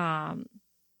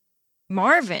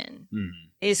Marvin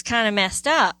is kind of messed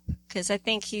up because I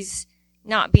think he's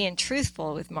not being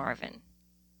truthful with Marvin.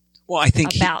 Well, I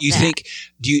think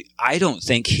I don't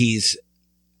think he's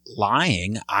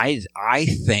lying. I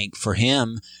think for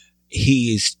him,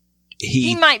 he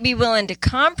might be willing to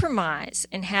compromise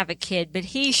and have a kid, but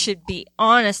he should be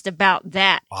honest about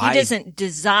that. He doesn't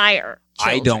desire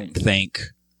children.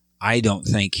 I don't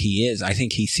think he is. I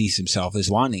think he sees himself as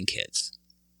wanting kids.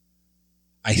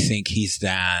 I think he's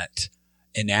that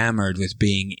enamored with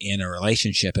being in a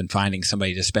relationship and finding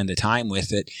somebody to spend the time with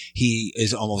that he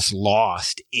is almost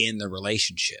lost in the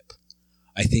relationship.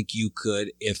 I think you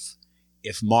could, if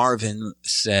Marvin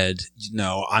said,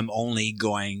 no, I'm only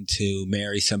going to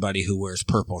marry somebody who wears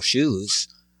purple shoes,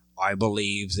 I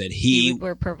believe that he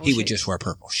would just wear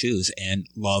purple shoes and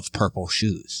love purple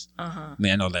shoes. I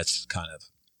mean, I know that's kind of,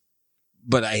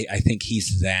 but I think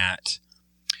he's that.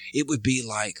 It would be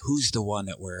like, who's the one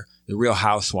that were the Real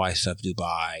Housewives of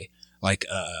Dubai, like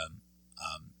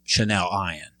Chanel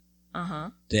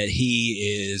Ian. That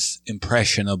he is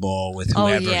impressionable with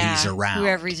whoever he's around.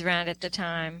 Whoever he's around at the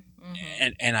time.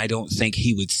 And I don't think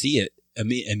he would see it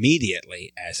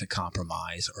immediately as a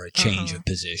compromise or a change of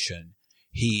position.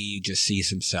 He just sees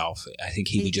himself. I think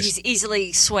he's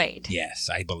easily swayed. Yes,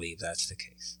 I believe that's the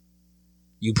case.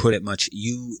 You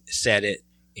said it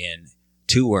in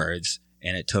 2 words,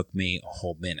 and it took me a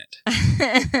whole minute. So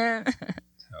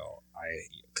I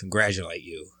congratulate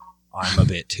you. I'm a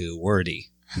bit too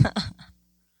wordy.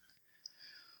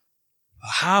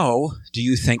 How do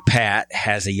you think Pat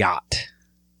has a yacht?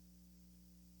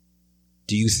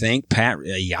 Do you think Pat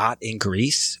a yacht in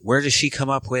Greece? Where does she come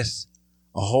up with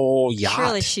a whole yacht?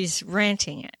 Surely she's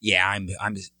renting it. Yeah,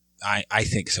 I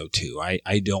think so too.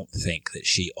 I don't think that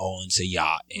she owns a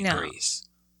yacht in Greece.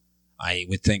 I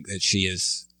would think that she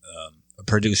is.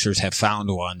 Producers have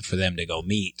found one for them to go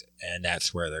meet, and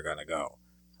that's where they're going to go.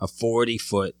 A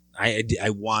 40-foot. I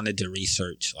wanted to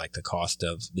research like the cost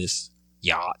of this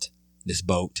yacht, this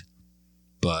boat,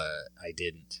 but I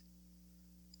didn't.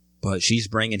 But she's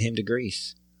bringing him to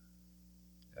Greece.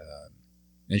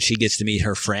 And she gets to meet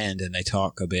her friend, and they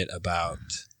talk a bit about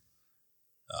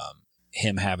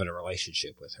him having a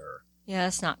relationship with her. Yeah,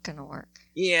 that's not going to work.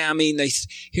 Yeah, I mean,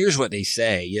 here's what they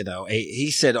say, he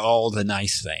said all the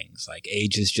nice things, like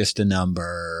age is just a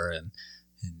number, and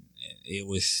it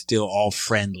was still all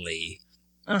friendly.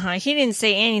 He didn't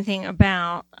say anything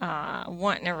about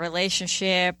wanting a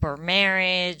relationship or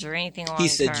marriage or anything long term. He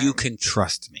said, you can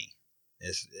trust me.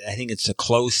 I think it's the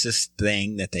closest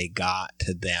thing that they got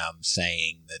to them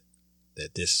saying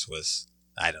that this was,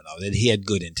 I don't know, that he had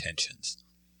good intentions.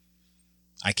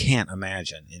 I can't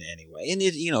imagine in any way. And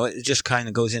it just kind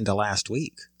of goes into last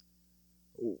week.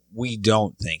 We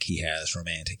don't think he has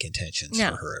romantic intentions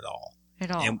for her at all. At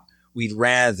all. And we'd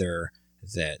rather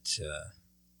that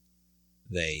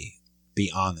they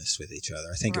be honest with each other.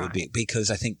 I think it would be,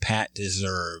 because I think Pat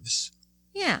deserves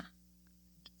the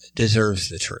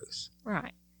truth.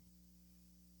 Right.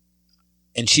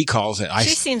 And she calls it.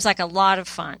 She seems like a lot of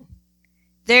fun.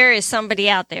 There is somebody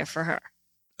out there for her.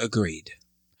 Agreed.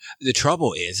 The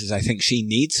trouble is I think she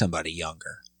needs somebody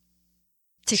younger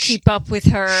to keep up with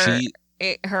her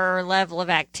level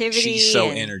of activity. She's so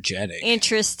energetic,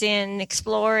 interest in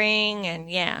exploring, and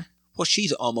Well,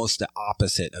 she's almost the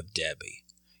opposite of Debbie.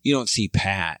 You don't see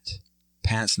Pat.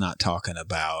 Pat's not talking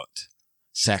about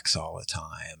sex all the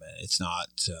time. It's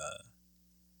not.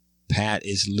 Pat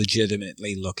is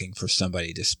legitimately looking for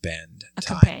somebody to spend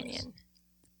time companion. With.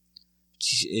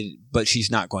 But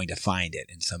she's not going to find it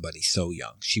in somebody so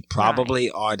young. She probably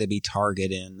ought to be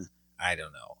targeting, I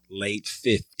don't know, late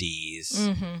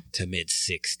 50s to mid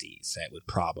 60s. That would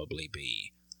probably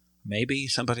be maybe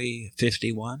somebody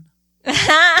 51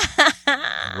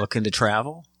 looking to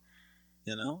travel.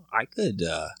 I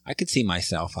could see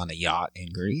myself on a yacht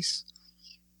in Greece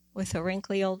with a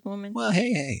wrinkly old woman. Well,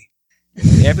 hey,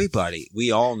 everybody,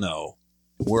 we all know.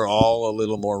 We're all a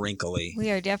little more wrinkly.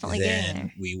 We are definitely getting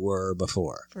there. We were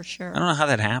before. For sure. I don't know how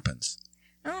that happens.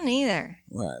 I don't either.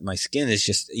 Well, my skin is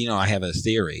just, I have a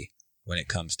theory when it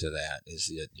comes to that, is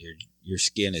that your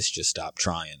skin has just stopped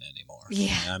trying anymore.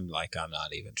 Yeah. I'm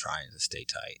not even trying to stay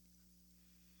tight.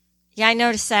 Yeah, I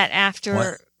noticed that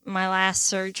after my last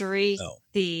surgery,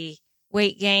 the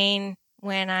weight gain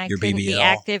when I couldn't be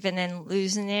active and then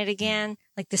losing it again,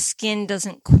 like the skin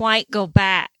doesn't quite go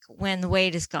back when the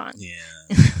weight is gone.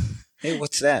 Yeah. Hey,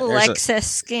 what's that? There's excess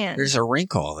skin. There's a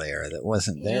wrinkle there that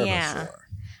wasn't there before.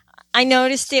 I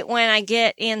noticed it when I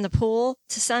get in the pool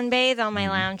to sunbathe on my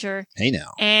lounger. Hey,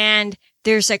 now. And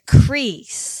there's a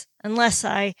crease, unless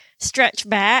I stretch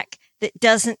back, that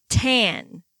doesn't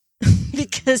tan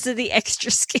because of the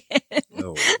extra skin.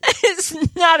 Oh. It's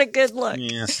not a good look.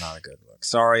 Yeah, it's not a good look.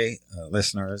 Sorry,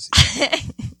 listeners.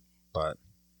 But...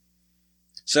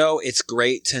 So it's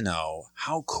great to know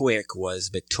how quick was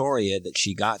Victoria that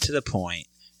she got to the point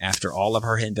after all of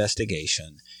her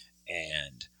investigation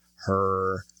and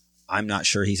her, I'm not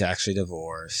sure he's actually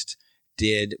divorced.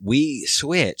 Did we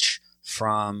switch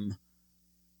from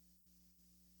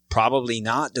probably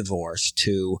not divorced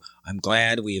to I'm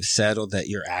glad we have settled that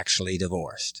you're actually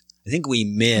divorced? I think we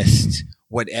missed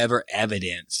whatever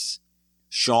evidence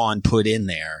Sean put in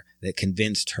there that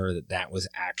convinced her that that was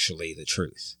actually the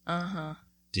truth. Uh-huh.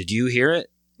 Did you hear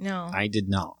it? No. I did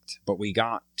not, but we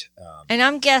got... and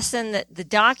I'm guessing that the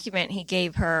document he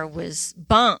gave her was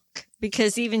bunk,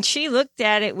 because even she looked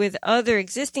at it with other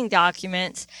existing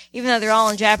documents, even though they're all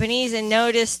in Japanese, and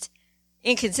noticed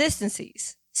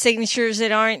inconsistencies. Signatures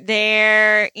that aren't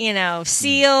there,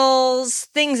 seals,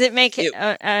 things that make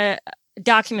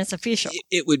documents official.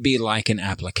 It would be like an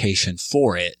application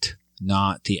for it,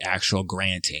 not the actual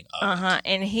granting of it.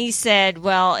 And he said,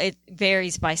 well, it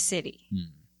varies by city.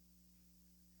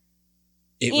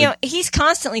 He's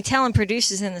constantly telling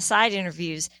producers in the side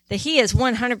interviews that he is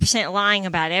 100% lying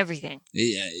about everything.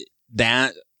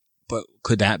 But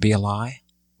could that be a lie?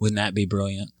 Wouldn't that be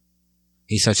brilliant?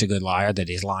 He's such a good liar that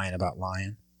he's lying about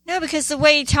lying. No, because the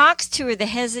way he talks to her, the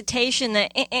hesitation,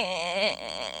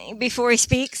 before he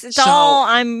speaks, it's all,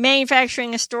 I'm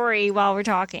manufacturing a story while we're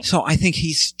talking. So I think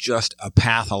he's just a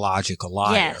pathological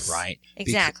liar, right?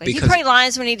 Exactly. He probably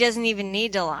lies when he doesn't even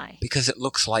need to lie. Because it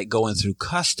looks like going through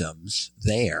customs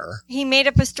there. He made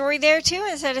up a story there, too,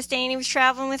 instead of saying he was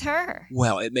traveling with her.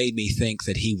 Well, it made me think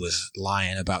that he was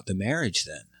lying about the marriage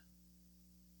then.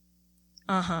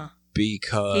 Uh-huh.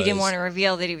 Because he didn't want to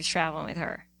reveal that he was traveling with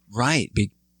her. Right.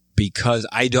 Because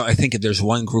I think if there's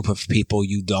one group of people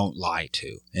you don't lie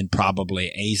to, and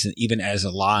probably even as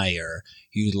a liar,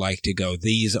 you'd like to go,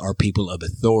 these are people of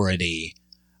authority.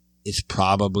 It's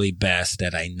probably best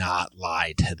that I not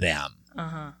lie to them.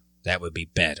 Uh-huh. That would be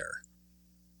better.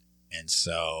 And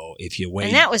so if you wait.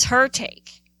 And that was her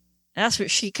take. That's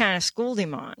what she kind of schooled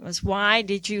him on, was why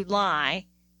did you lie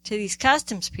to these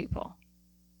customs people?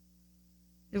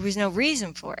 There was no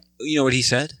reason for it. You know what he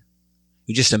said?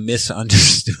 just a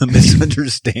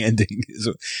misunderstanding.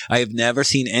 I have never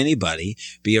seen anybody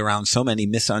be around so many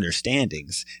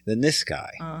misunderstandings than this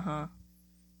guy. Uh-huh.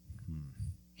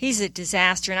 He's a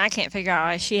disaster, and I can't figure out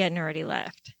why she hadn't already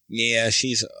left. Yeah,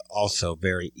 she's also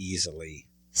very easily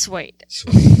swayed.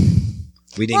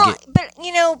 We didn't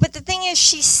but the thing is,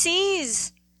 she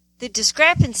sees the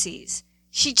discrepancies.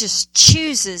 She just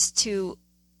chooses to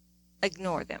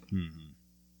ignore them. Mm-hmm.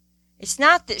 It's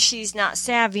not that she's not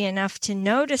savvy enough to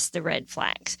notice the red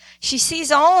flags. She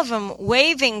sees all of them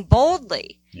waving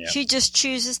boldly. Yep. She just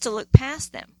chooses to look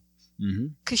past them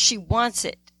because she wants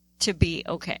it to be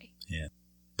okay. Yeah,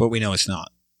 but we know it's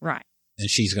not. Right. And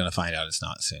she's going to find out it's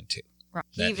not soon, too. Right.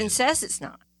 He even says it's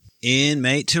not.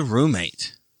 Inmate to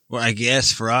roommate. Well, I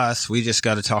guess for us, we just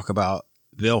got to talk about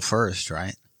Bill first,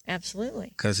 right?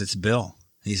 Absolutely. Because it's Bill.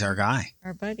 He's our guy.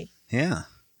 Our buddy. Yeah.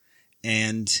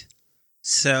 And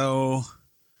so,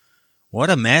 what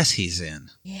a mess he's in.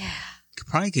 Yeah.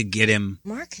 Probably could get him...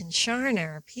 Mark and Sharna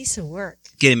are a piece of work.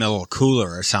 Get him a little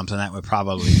cooler or something. That would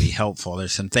probably be helpful.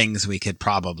 There's some things we could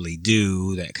probably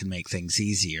do that could make things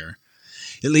easier.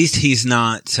 At least he's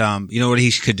not... you know what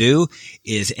he could do?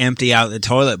 Is empty out the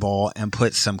toilet bowl and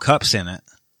put some cups in it.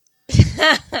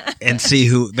 And see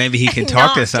who... Maybe he can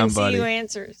talk to somebody. And see who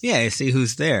answers. Yeah, see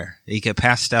who's there. He could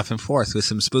pass stuff and forth with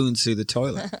some spoons through the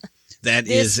toilet.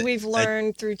 This we've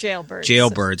learned through Jailbirds.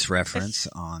 Jailbirds reference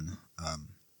on...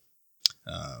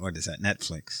 what is that?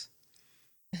 Netflix.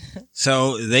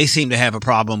 So they seem to have a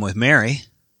problem with Mary.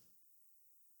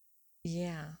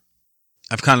 Yeah.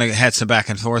 I've kind of had some back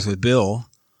and forth with Bill.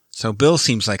 So Bill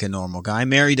seems like a normal guy.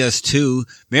 Mary does too.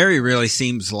 Mary really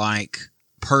seems like,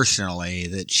 personally,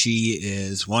 that she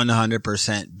is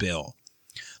 100% Bill.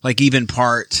 Like even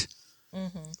part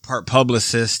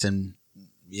publicist, and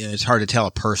it's hard to tell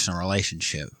a personal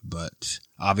relationship, but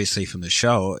obviously from the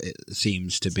show, it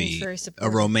seems to be a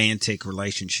romantic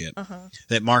relationship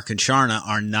that Mark and Sharna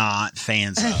are not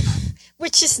fans of.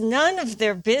 Which is none of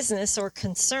their business or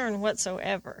concern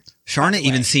whatsoever. Sharna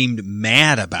even seemed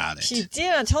mad about it. She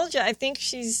did. I told you. I think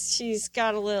she's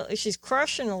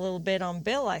crushing a little bit on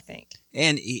Bill, I think.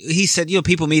 And he said,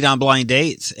 people meet on blind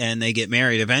dates and they get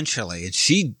married eventually. And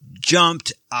she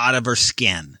jumped out of her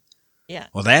skin. Yeah.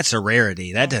 Well, that's a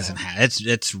rarity. That doesn't happen.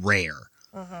 It's rare.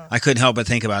 I couldn't help but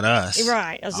think about us.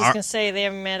 Right. I was just going to say they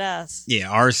haven't met us.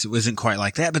 Yeah, ours wasn't quite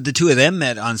like that. But the two of them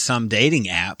met on some dating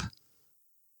app.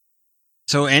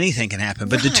 So anything can happen.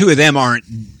 But the two of them aren't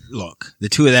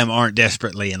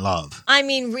desperately in love. I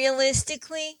mean,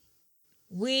 realistically,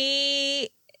 we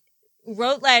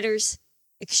wrote letters,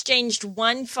 exchanged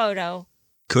one photo.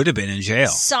 Could have been in jail.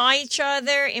 Saw each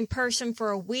other in person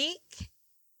for a week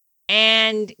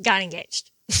and got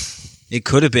engaged. It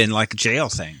could have been like a jail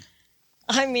thing.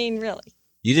 I mean, really.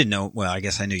 You didn't know. Well, I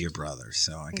guess I knew your brother,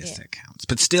 so I guess that counts.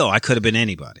 But still, I could have been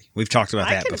anybody. We've talked about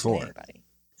that before. Been anybody.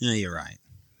 Yeah, you're right.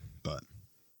 But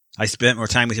I spent more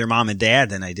time with your mom and dad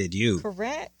than I did you.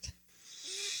 Correct.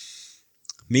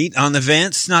 Meet on the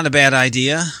vents, not a bad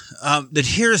idea. But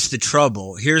here's the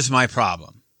trouble. Here's my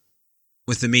problem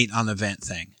with the meet on the vent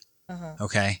thing.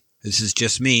 Okay? This is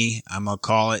just me. I'm going to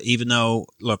call it, even though,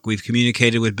 look, we've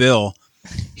communicated with Bill.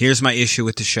 Here's my issue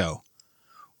with the show.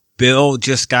 Bill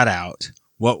just got out.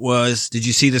 Did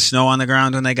you see the snow on the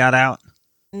ground when they got out?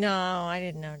 No, I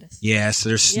didn't notice. Yes,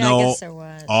 there's snow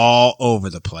all over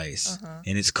the place,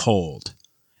 and it's cold.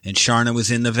 And Sharna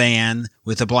was in the van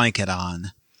with a blanket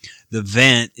on. The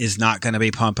vent is not going to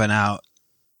be pumping out.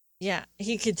 Yeah,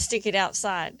 he could stick it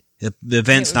outside. The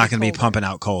vent's not going to be pumping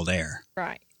out cold air.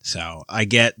 Right. So I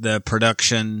get the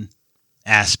production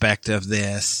aspect of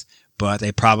this, but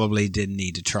they probably didn't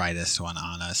need to try this one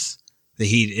on us. The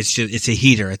heat, it's a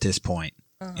heater at this point,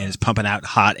 and it's pumping out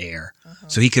hot air.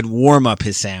 So he could warm up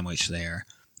his sandwich there,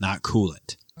 not cool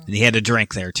it. And he had a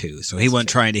drink there too, so he wasn't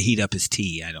trying to heat up his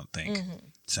tea, I don't think.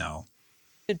 So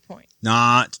good point.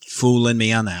 Not fooling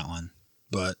me on that one,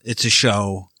 but it's a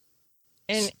show.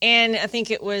 And I think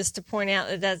it was to point out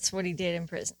that that's what he did in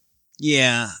prison.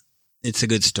 Yeah, it's a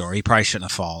good story. He probably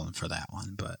shouldn't have fallen for that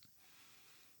one, but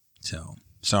so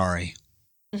sorry,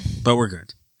 but we're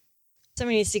good.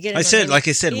 Somebody needs to get him like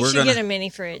I said, we're going to get a mini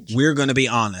fridge. We're going to be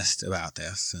honest about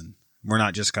this, and we're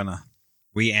not just going to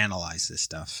reanalyze this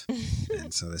stuff.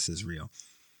 And so this is real.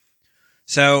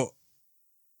 So,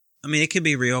 I mean, it could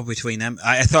be real between them.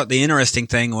 I thought the interesting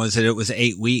thing was that it was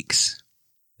 8 weeks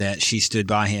that she stood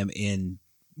by him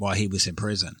while he was in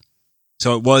prison.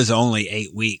 So it was only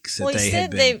 8 weeks that they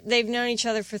had been. Well, he said they've known each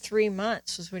other for 3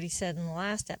 months, was what he said in the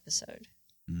last episode.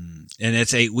 And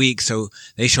it's 8 weeks, so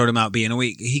they showed him out being a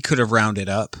week. He could have rounded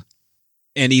up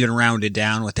and even rounded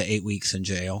down with the 8 weeks in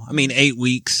jail. I mean, 8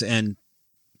 weeks and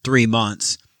 3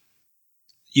 months,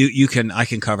 I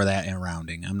can cover that in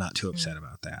rounding. I'm not too upset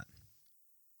about that.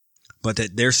 But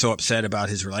that they're so upset about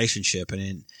his relationship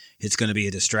and it's going to be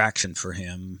a distraction for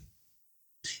him.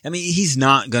 I mean, he's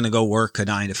not going to go work a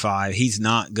 9 to 5. He's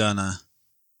not going to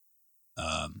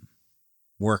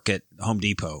work at Home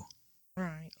Depot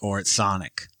or at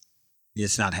Sonic.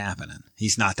 It's not happening.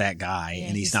 He's not that guy,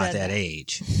 and he's not that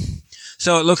age.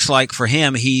 So it looks like for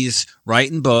him, he's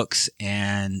writing books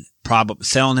and probably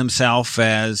selling himself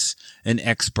as an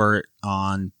expert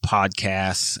on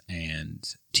podcasts and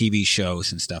TV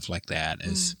shows and stuff like that,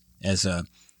 as a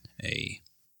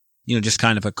just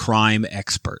kind of a crime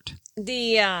expert.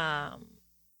 The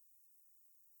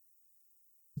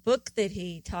book that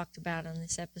he talked about on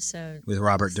this episode with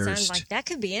Robert Durst, sounds like that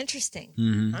could be interesting.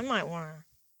 Mm-hmm. I might want to.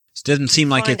 It doesn't seem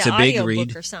like it's a big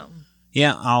read or something.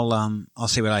 Yeah, I'll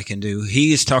see what I can do.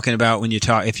 He's talking about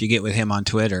if you get with him on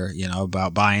Twitter,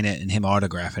 about buying it and him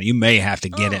autographing it. You may have to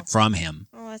get it from him.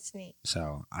 Oh, that's neat.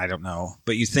 So I don't know,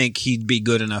 but you think he'd be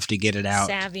good enough to get it out?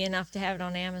 Savvy enough to have it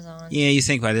on Amazon? Yeah, you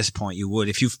think by this point you would.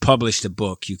 If you've published a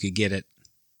book, you could get it.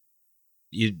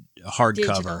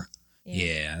 Hardcover.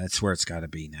 Yeah, that's where it's got to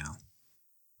be now.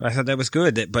 But I thought that was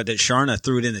good, but that Sharna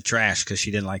threw it in the trash because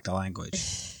she didn't like the language.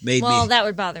 That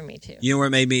would bother me too. You know where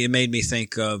it made me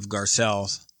think of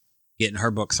Garcelle getting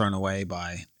her book thrown away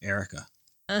by Erica,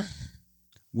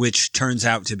 which turns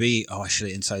out to be, I should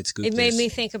have inside scoop. It made me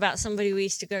think about somebody we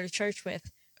used to go to church with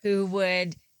who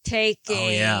would take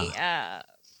a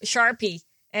Sharpie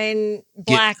and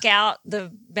black out the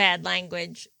bad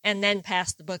language and then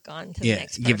pass the book on to the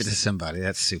next person. Give it to somebody.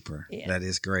 That's super. Yeah. That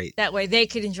is great. That way they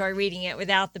could enjoy reading it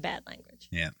without the bad language.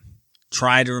 Yeah.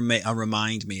 Try to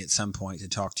remind me at some point to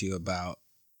talk to you about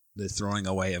the throwing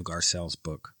away of Garcelle's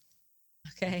book.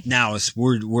 Okay. Now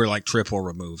we're like triple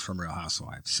removed from Real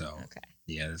Housewives, so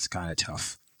yeah, it's kind of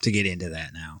tough to get into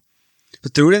that now.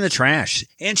 But threw it in the trash,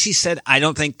 and she said, "I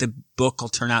don't think the book will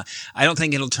turn out. I don't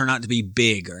think it'll turn out to be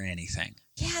big or anything."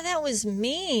 Yeah, that was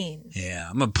mean. Yeah,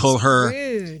 I'm gonna pull her.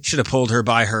 Rude. Should have pulled her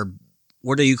by her.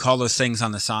 What do you call those things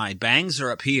on the side? Bangs are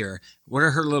up here. What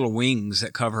are her little wings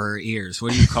that cover her ears?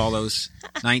 What do you call those?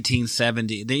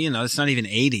 1970. It's not even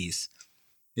 80s.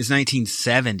 It's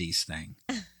 1970s thing.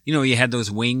 You had those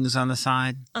wings on the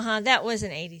side. That was an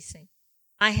 80s thing.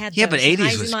 I had. Yeah, those. but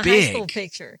 80s was my big. High school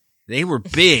picture. They were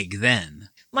big then.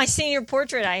 My senior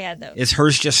portrait, I had those. Is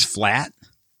hers just flat?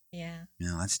 Yeah.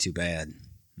 No, that's too bad.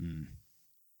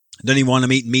 Doesn't he want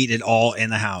to eat meat at all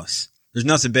in the house? There's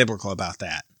nothing biblical about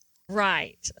that.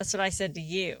 Right. That's what I said to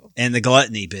you. And the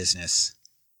gluttony business.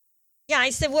 Yeah, I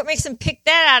said, what makes them pick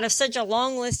that out of such a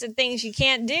long list of things you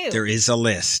can't do? There is a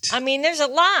list. I mean, there's a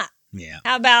lot. Yeah.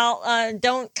 How about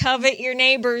don't covet your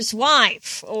neighbor's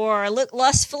wife or look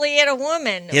lustfully at a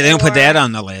woman? Yeah, they don't put that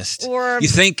on the list. Or you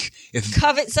think if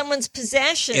covet someone's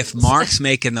possessions. If Mark's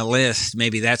making the list,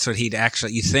 maybe that's what he'd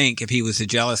actually. You think if he was a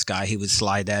jealous guy, he would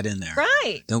slide that in there.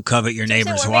 Right. Don't covet your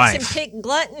neighbor's what wife. Makes him pick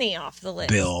gluttony off the list.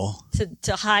 Bill.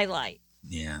 To highlight.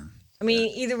 Yeah. I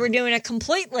mean, either we're doing a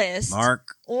complete list,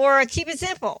 Mark, or keep it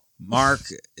simple. Mark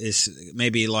is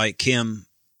maybe like Kim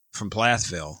from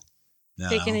Plathville. No.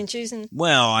 Picking and choosing?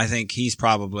 Well, I think he's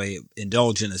probably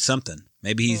indulging in something.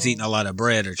 Maybe he's eating a lot of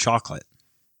bread or chocolate.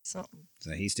 Something.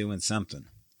 So he's doing something.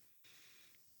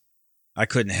 I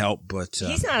couldn't help but...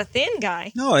 he's not a thin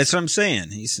guy. No, that's what I'm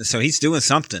saying. He's doing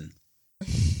something.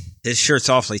 His shirt's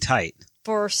awfully tight.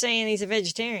 For saying he's a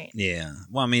vegetarian. Yeah.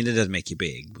 Well, I mean, it doesn't make you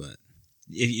big, but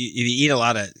if you eat a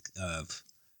lot of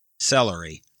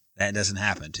celery, that doesn't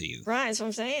happen to you. Right, that's what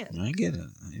I'm saying. I get it.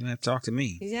 You don't have to talk to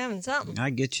me. He's having something.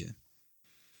 I get you.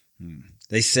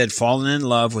 They said falling in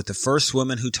love with the first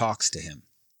woman who talks to him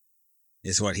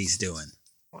is what he's doing.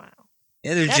 Wow.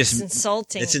 Yeah, they're That's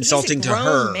insulting. It's insulting he's a to grown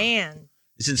her. Man.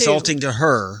 It's insulting to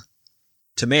her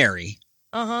to marry.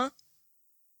 And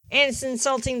it's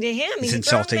insulting to him. He's It's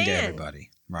insulting to everybody.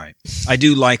 Right. I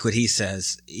do like what he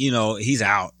says. He's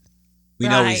out. We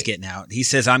know he's getting out. He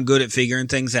says, I'm good at figuring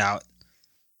things out.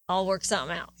 I'll work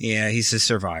something out. Yeah, he's a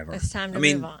survivor. It's time to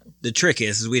move on. The trick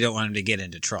is we don't want him to get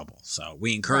into trouble. So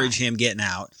we encourage him getting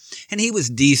out. And he was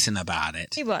decent about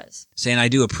it. He was. Saying, I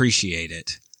do appreciate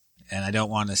it. And I don't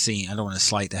want to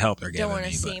slight the help they're giving me. Don't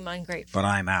want to seem ungrateful. But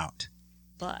I'm out.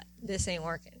 But this ain't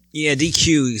working. Yeah,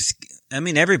 DQ,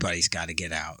 everybody's got to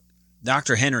get out.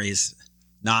 Dr. Henry is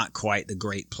not quite the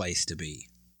great place to be.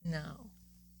 No.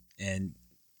 And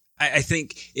I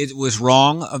think it was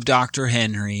wrong of Dr.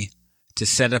 Henry to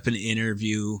set up an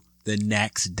interview the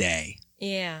next day.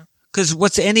 Yeah. Because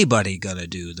what's anybody going to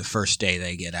do the first day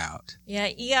they get out? Yeah,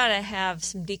 you got to have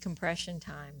some decompression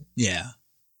time. Yeah.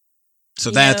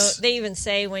 So they even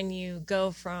say when you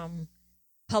go from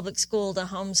public school to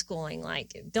homeschooling.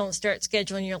 Like, don't start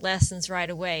scheduling your lessons right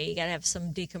away. You got to have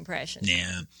some decompression.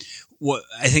 Yeah. Well,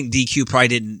 I think DQ probably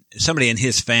didn't. Somebody in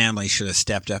his family should have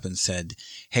stepped up and said,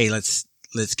 "Hey,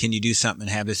 can you do something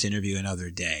and have this interview another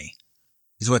day?"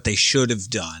 Is what they should have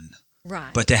done.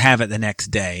 Right. But to have it the next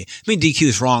day, I mean,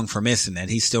 DQ's wrong for missing it.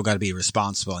 He's still got to be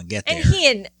responsible and get there. And he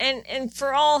had, and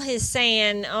for all his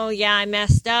saying, "Oh yeah, I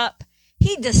messed up,"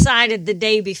 he decided the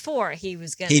day before he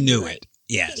was going to. He knew it.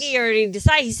 Yes. He already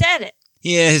decided. He said it.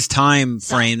 Yeah, his time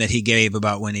frame that he gave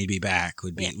about when he'd be back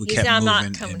would be. Yeah, we he kept said, "I'm not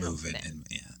moving coming and home moving, for that." and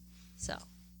yeah. So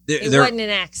it wasn't an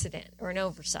accident or an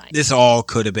oversight. This all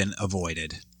could have been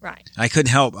avoided. Right. I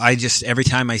couldn't help. Every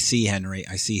time I see Henry,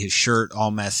 I see his shirt all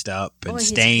messed up and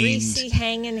stained. His greasy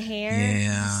hanging hair.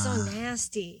 Yeah. It's so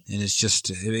nasty. And it's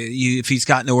just, if he's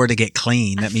got nowhere to get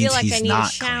clean, that means he's not I feel like I need a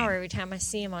shower clean. every time I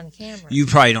see him on camera. You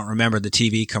probably don't remember the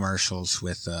TV commercials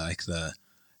with like the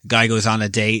guy goes on a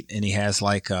date and he has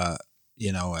like a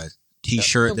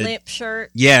T-shirt. The limp shirt.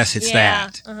 Yes, it's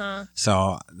that. Uh-huh.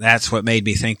 So that's what made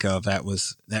me think of that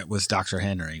was Dr.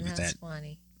 Henry with That's that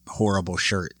funny. horrible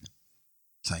shirt.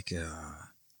 It's like,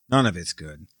 none of it's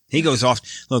good. He goes off.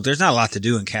 Look, there's not a lot to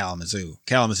do in Kalamazoo.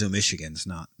 Kalamazoo, Michigan's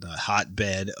not the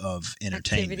hotbed of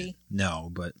entertainment. Activity. No,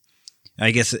 but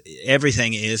I guess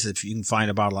everything is if you can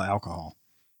find a bottle of alcohol.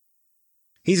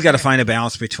 He's got to find a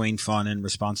balance between fun and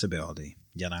responsibility,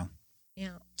 Yeah.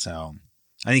 So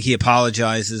I think he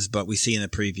apologizes, but we see in the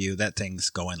preview that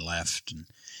thing's going left. And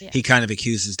he kind of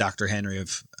accuses Dr. Henry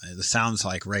of, it sounds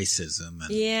like racism.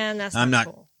 And and that's not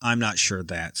cool. I'm not sure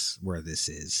that's where this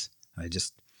is. I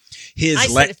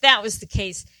said if that was the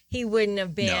case, he wouldn't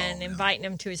have been inviting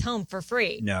him to his home for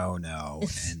free. No.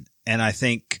 and I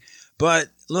think, but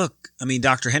look, I mean,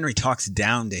 Dr. Henry talks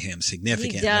down to him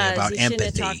significantly about empathy. He shouldn't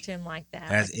have talked to him like that,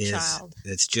 like a child.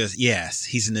 It's just, yes,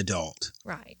 he's an adult.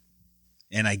 Right.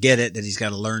 And I get it that he's got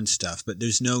to learn stuff, but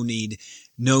there's no need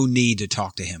to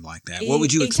talk to him like that. What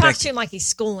would you expect? He talks to him like he's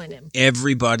schooling him.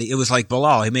 Everybody, it was like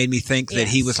Bilal. He made me think that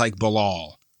he was like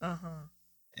Bilal. Uh-huh.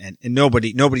 And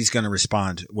nobody's going to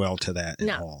respond well to that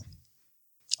at all.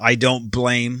 I don't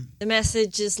blame. The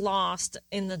message is lost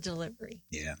in the delivery.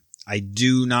 Yeah. I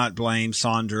do not blame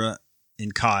Sandra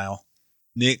and Kyle.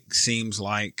 Nick seems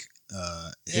like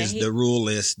the rule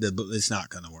list, it's not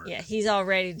going to work. Yeah, he's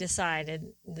already decided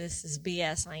this is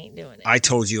BS. I ain't doing it. I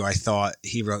told you I thought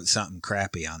he wrote something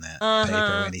crappy on that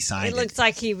paper when he signed it. It looks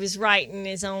like he was writing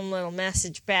his own little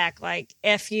message back, like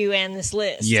F you and this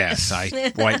list. Yes,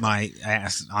 I wiped my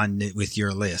ass on it with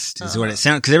your list is what it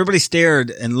sounded, because everybody stared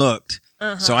and looked.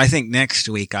 So I think next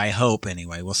week, I hope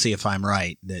anyway, we'll see if I'm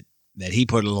right, that he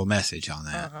put a little message on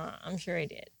that. I'm sure he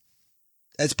did.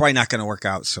 That's probably not going to work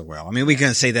out so well. I mean, we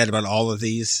can say that about all of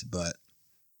these, but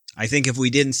I think if we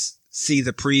didn't see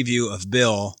the preview of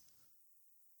Bill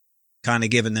kind of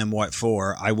giving them what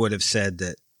for, I would have said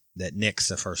that Nick's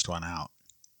the first one out.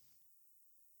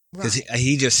 Because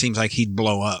he just seems like he'd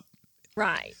blow up.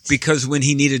 Right. Because when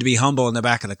he needed to be humble in the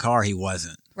back of the car, he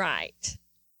wasn't. Right.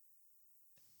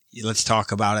 Let's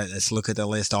talk about it. Let's look at the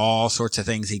list. All sorts of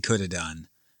things he could have done.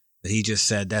 But he just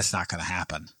said, that's not going to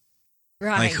happen.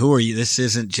 Right. Like, who are you? This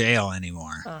isn't jail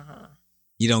anymore. Uh-huh.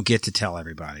 You don't get to tell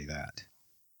everybody that.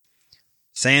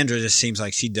 Sandra just seems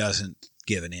like she doesn't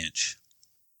give an inch.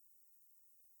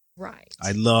 Right.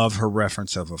 I love her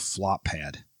reference of a flop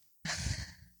pad.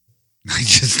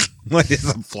 What is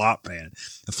a flop pad?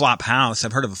 A flop house.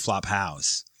 I've heard of a flop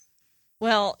house.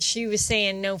 Well, she was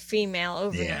saying no female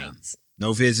overnights. Yeah.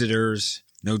 No visitors,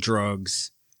 no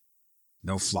drugs.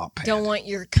 No flop pad. Don't want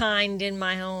your kind in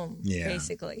my home,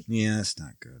 basically. Yeah, that's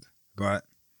not good. But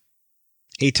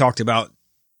he talked about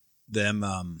them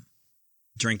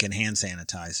drinking hand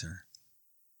sanitizer.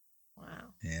 Wow.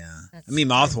 Yeah.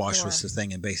 Mouthwash was the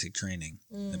thing in basic training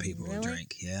that people would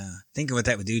drink. Yeah. Think of what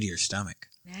that would do to your stomach.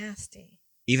 Nasty.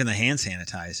 Even the hand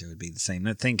sanitizer would be the same.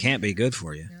 That thing can't be good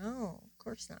for you. No, of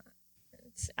course not.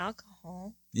 It's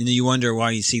alcohol. You wonder why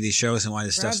you see these shows and why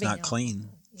the stuff's not clean.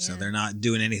 Alcohol. Yeah. So they're not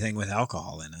doing anything with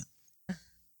alcohol in it.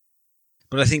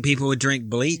 But I think people would drink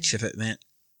bleach if it meant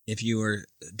if you were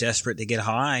desperate to get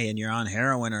high and you're on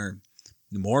heroin or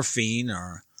morphine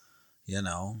or,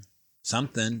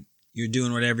 something. You're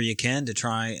doing whatever you can to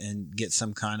try and get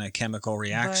some kind of chemical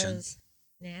reaction. Buzz.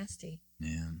 Nasty.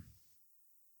 Yeah.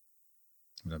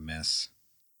 What a mess.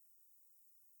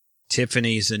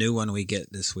 Tiffany's the new one we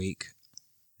get this week.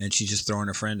 And she's just throwing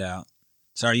her friend out.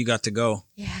 Sorry, you got to go.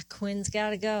 Yeah, Quinn's got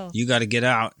to go. You got to get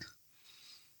out.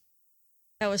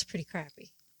 That was pretty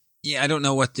crappy. Yeah, I don't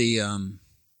know what I'm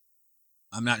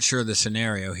not sure the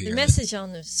scenario here. The message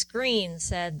on the screen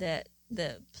said that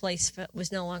the place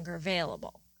was no longer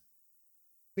available.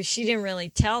 But she didn't really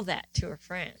tell that to her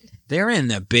friend. They're in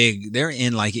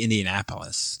like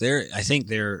Indianapolis. I think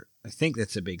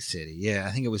that's a big city. Yeah,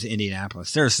 I think it was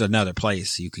Indianapolis. There's another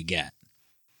place you could get.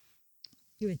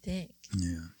 You would think.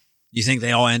 Yeah. You think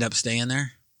they all end up staying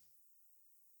there?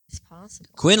 It's possible.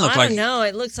 Quinn looked like. No,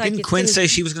 it looks like. Didn't Quinn say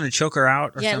she was going to choke her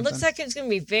out or something? Yeah, it looks like it's going to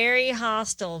be very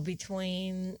hostile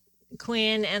between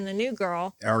Quinn and the new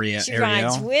girl. She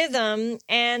rides with them,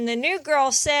 and the new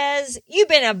girl says, "You've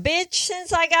been a bitch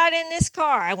since I got in this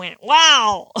car." I went,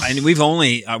 "Wow." And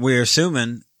we're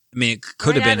assuming. I mean, it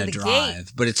could have been a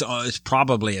drive, but it's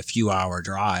probably a few hour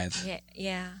drive.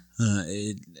 Yeah.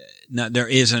 There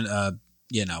isn't a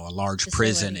large facility.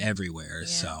 Prison everywhere,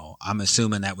 so I'm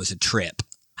assuming that was a trip.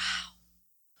 Wow.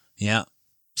 Yeah,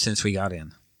 since we got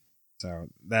in. So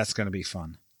that's going to be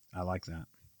fun. I like that.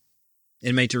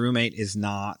 Inmate to Roommate is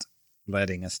not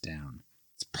letting us down.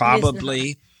 It's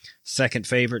probably second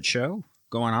favorite show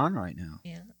going on right now.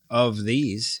 Yeah. Of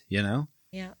these, Yeah,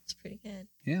 it's pretty good.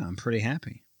 Yeah, I'm pretty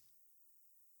happy.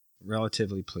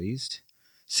 Relatively pleased.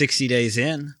 60 days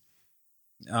in.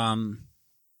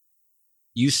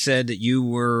 You said that you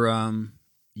were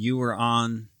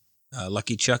on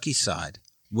Lucky Chucky's side.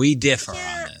 We differ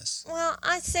on this. Well,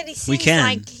 I said he seems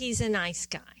like he's a nice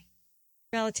guy.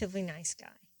 Relatively nice guy.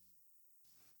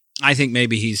 I think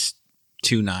maybe he's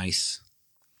too nice.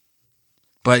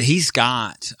 But he's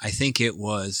got, I think it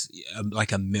was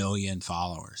like 1 million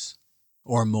followers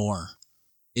or more.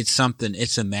 It's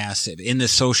a massive. In the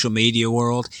social media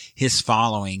world, his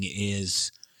following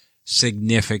is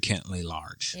significantly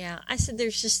large. Yeah, I said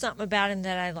there's just something about him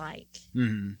that I like.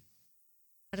 Mm-hmm.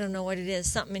 I don't know what it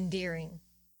is, something endearing.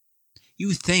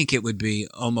 You think it would be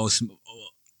almost,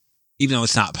 even though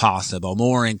it's not possible,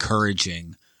 more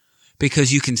encouraging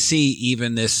because you can see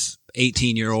even this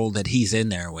 18-year-old that he's in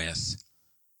there with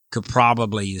could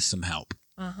probably use some help.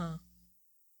 Uh-huh.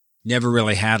 Never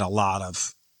really had a lot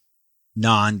of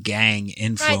non-gang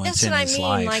influence in his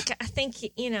life. Like, I think,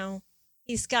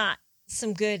 he's got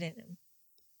some good in him.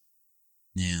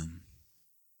 Yeah.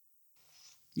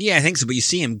 Yeah, I think so. But you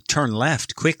see him turn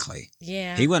left quickly.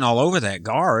 Yeah. He went all over that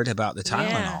guard about the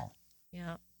Tylenol.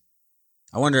 Yeah.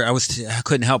 I wonder, I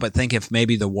couldn't help but think if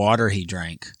maybe the water he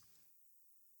drank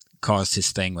caused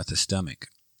his thing with the stomach.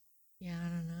 Yeah, I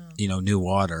don't know. New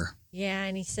water. Yeah,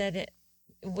 and he said it.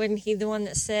 Wasn't he the one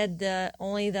that said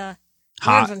only the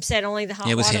hot? One of them said only the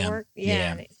hot water him. Worked?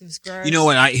 Yeah. It was gross. You know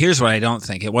what? Here's what I don't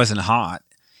think. It wasn't hot.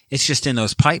 It's just in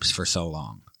those pipes for so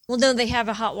long. Well, no, they have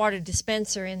a hot water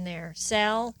dispenser in their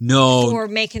cell. No. For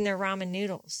making their ramen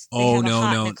noodles. They have a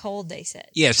hot no. And a cold, they said.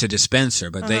 Yeah, it's a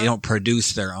dispenser, but they don't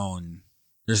produce their own.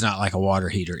 There's not like a water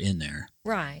heater in there.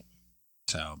 Right.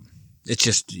 So it's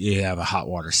just you have a hot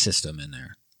water system in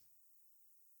there.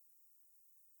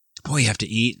 Boy, you have to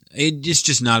eat. It's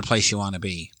just not a place you want to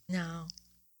be. No.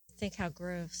 Think how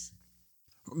gross.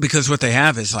 Because what they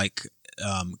have is like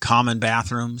common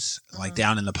bathrooms, like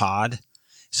down in the pod.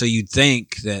 So you'd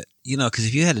think that, because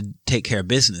if you had to take care of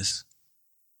business,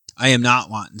 I am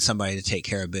not wanting somebody to take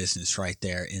care of business right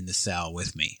there in the cell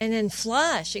with me. And then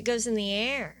flush. It goes in the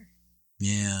air.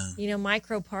 Yeah.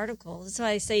 Microparticles. That's why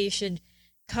I say you should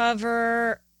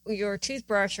cover your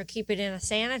toothbrush or keep it in a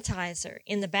sanitizer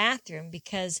in the bathroom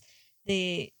because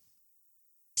the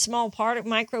small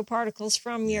microparticles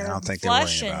from your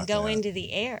flushing go into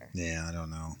the air. Yeah, I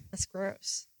don't know. That's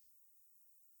gross.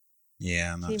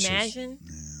 Yeah, I'm not sure. Can you imagine?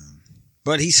 Yeah.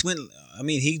 But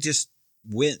he just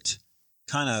went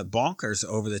kind of bonkers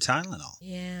over the Tylenol.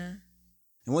 Yeah.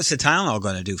 And what's the Tylenol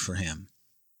going to do for him?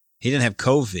 He didn't have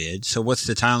COVID, so what's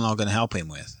the Tylenol going to help him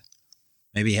with?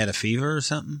 Maybe he had a fever or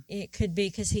something? It could be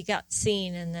because he got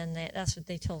seen, and then that's what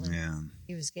they told him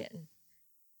he was getting.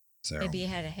 So maybe he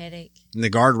had a headache. And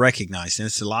the guard recognized him.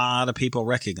 It's a lot of people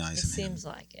recognizing him. It seems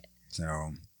like it.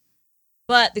 So,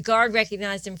 but the guard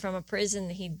recognized him from a prison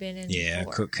that he'd been in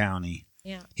before. Cook County.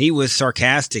 Yeah. He was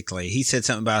he said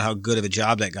something about how good of a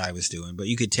job that guy was doing, but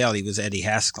you could tell he was Eddie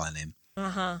Haskell'ing him.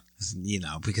 Uh-huh.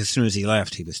 Because as soon as he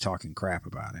left, he was talking crap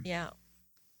about him. Yeah.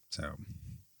 So,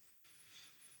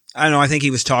 I don't know. I think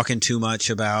he was talking too much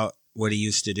about what he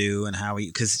used to do and how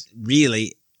because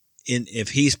really, if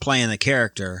he's playing the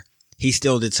character, he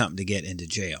still did something to get into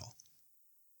jail.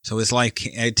 So his life,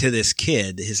 to this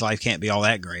kid, his life can't be all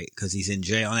that great because he's in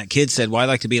jail. And that kid said, well, I'd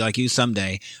like to be like you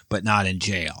someday, but not in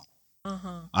jail.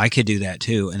 Uh-huh. I could do that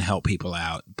too and help people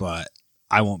out, but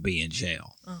I won't be in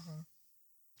jail. Uh-huh.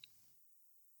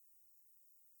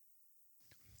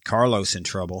 Carlos in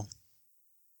trouble.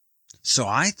 So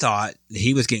I thought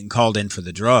he was getting called in for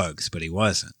the drugs, but he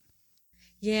wasn't.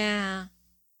 Yeah.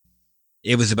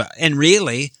 It was about, and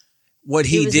really what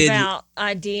he did. About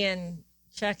ID and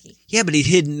Chucky. Yeah, but he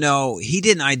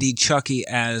didn't ID Chucky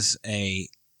as a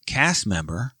cast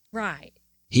member. Right.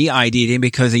 He ID'd him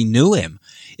because he knew him.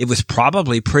 It was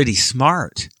probably pretty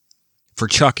smart for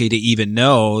Chucky to even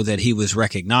know that he was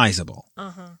recognizable.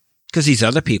 Because these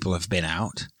other people have been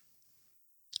out.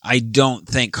 I don't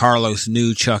think Carlos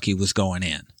knew Chucky was going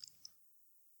in.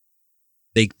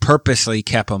 They purposely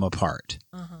kept them apart.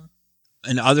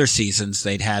 In other seasons,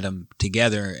 they'd had them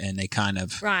together and they kind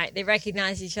of... Right. They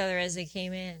recognized each other as they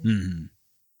came in. Mm-hmm.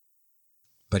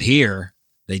 But here,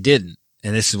 they didn't.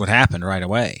 And this is what happened right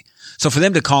away. So for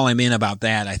them to call him in about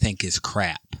that, I think is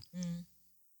crap.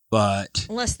 But...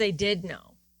 Unless they did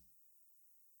know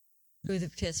who the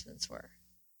participants were.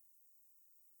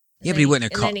 Yeah, but he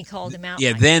wouldn't have called... And then he called him out.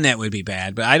 Yeah, then that would be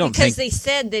bad. But I don't think... Because they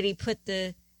said that he put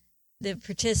the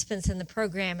participants in the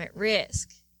program at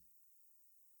risk.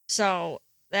 So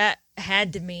that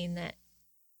had to mean that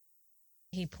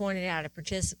he pointed out a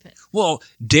participant. Well,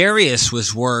 Darius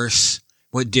was worse.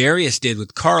 What Darius did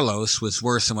with Carlos was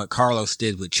worse than what Carlos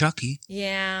did with Chucky.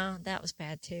 Yeah, that was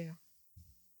bad too.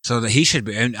 So that he should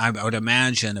be, and I would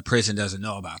imagine the prison doesn't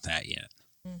know about that yet.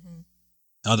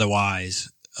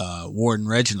 Otherwise, Warden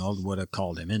Reginald would have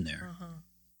called him in there. Have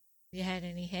you had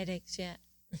any headaches yet?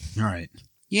 All right.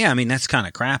 Yeah, I mean, that's kind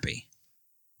of crappy.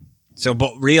 So,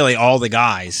 but really, all the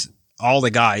guys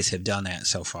have done that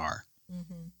so far.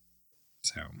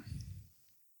 So,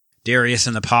 Darius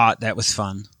in the pot, that was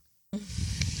fun.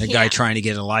 The guy trying to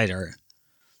get a lighter.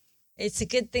 It's a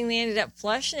good thing they ended up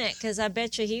flushing it, because I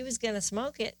bet you he was going to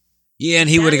smoke it. Yeah, and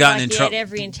he would have gotten in trouble. He had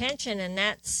every intention, and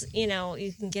that's, you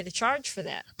can get a charge for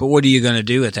that. But what are you going to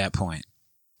do at that point?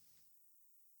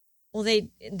 Well,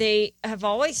 they have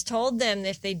always told them that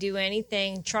if they do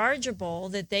anything chargeable,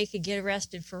 that they could get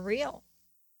arrested for real.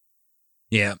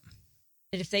 Yeah.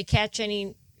 That if they catch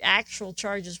any actual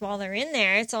charges while they're in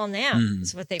there, it's on them.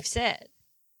 That's what they've said.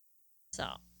 So.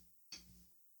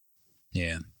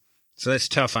 Yeah. So that's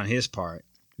tough on his part.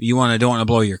 You don't want to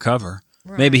blow your cover.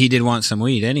 Right. Maybe he did want some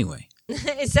weed anyway.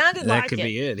 It sounded like it. That could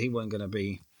be it. He wasn't going to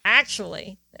be.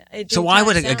 Actually. So why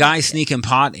would a guy sneaking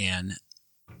pot in,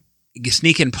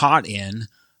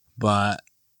 but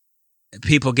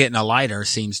people getting a lighter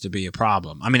seems to be a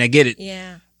problem? I mean, I get it.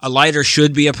 Yeah. A lighter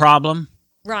should be a problem.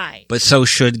 Right. But so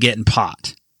should getting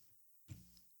pot.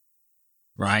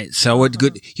 Right? So what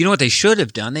good? You know what they should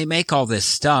have done? They make all this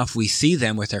stuff. We see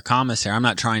them with their commissary. I'm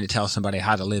not trying to tell somebody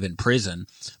how to live in prison,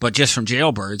 but just from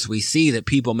Jailbirds, we see that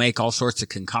people make all sorts of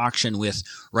concoction with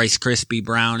Rice Krispie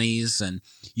brownies, and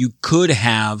you could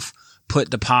have put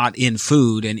the pot in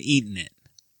food and eaten it.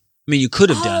 I mean, you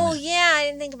could have done that. Oh, yeah. I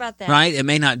didn't think about that. Right? It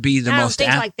may not be the most... I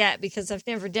don't think like that because I've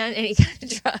never done any kind of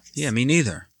drugs. Yeah, me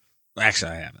neither. Well,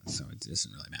 actually, I haven't, so it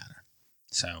doesn't really matter.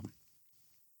 So...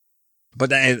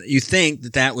 But you think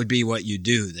that would be what you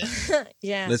do then.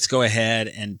 Yeah. Let's go ahead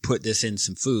and put this in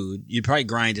some food. You'd probably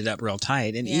grind it up real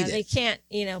tight and eat it. Yeah, they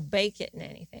can't, bake it in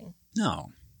anything.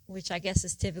 No. Which I guess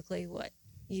is typically what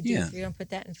you do if you don't put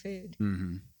that in food.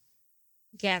 Mm-hmm.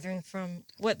 Gathering from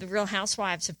what the Real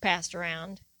Housewives have passed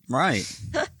around. Right.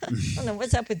 I don't know.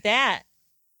 What's up with that?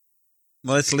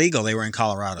 Well, it's legal. They were in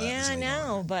Colorado. Yeah, I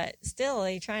know. But still,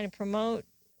 they're trying to promote...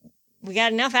 We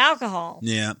got enough alcohol.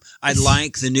 Yeah. I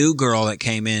like the new girl that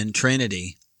came in,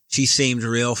 Trinity. She seemed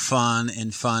real fun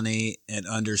and funny and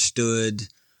understood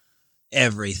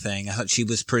everything. I thought she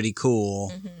was pretty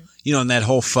cool. Mm-hmm. And that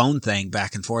whole phone thing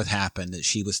back and forth happened that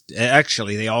she was,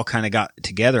 actually, they all kind of got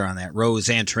together on that, Rose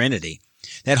and Trinity.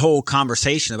 That whole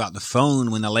conversation about the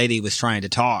phone when the lady was trying to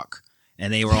talk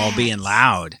and they were all being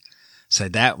loud. So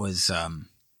that was,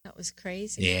 that was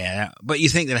crazy. Yeah, but you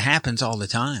think that happens all the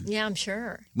time. Yeah, I'm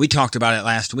sure. We talked about it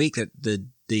last week that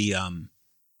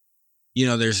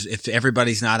there's if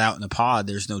everybody's not out in the pod,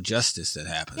 there's no justice that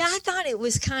happens. Yeah, I thought it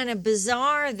was kind of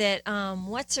bizarre that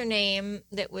what's her name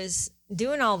that was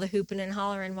doing all the hooping and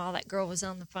hollering while that girl was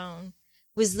on the phone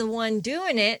was the one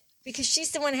doing it because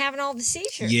she's the one having all the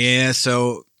seizures. Yeah,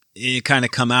 so it kind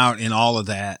of come out in all of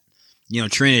that.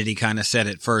 Trinity kind of said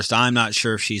it first. I'm not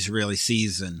sure if she's really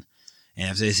seasoned. And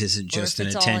if this isn't just an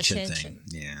attention thing.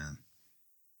 Yeah.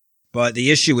 But the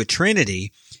issue with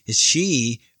Trinity is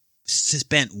she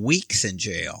spent weeks in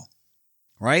jail,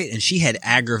 right? And she had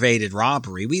aggravated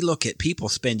robbery. We look at people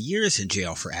spend years in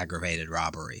jail for aggravated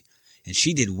robbery. And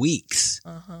she did weeks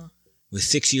with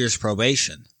 6 years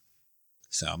probation.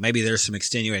 So maybe there's some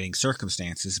extenuating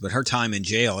circumstances, but her time in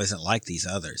jail isn't like these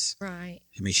others. Right.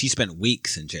 I mean, she spent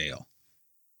weeks in jail.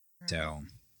 Right. So,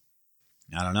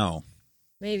 I don't know.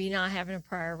 Maybe not having a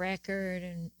prior record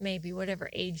and maybe whatever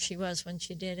age she was when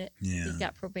she did it. Yeah. She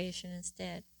got probation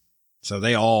instead. So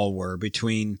they all were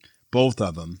between both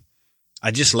of them.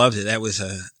 I just loved it. That was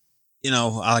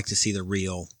I like to see the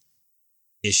real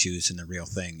issues and the real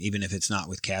thing, even if it's not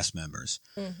with cast members.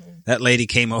 Mm-hmm. That lady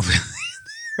came over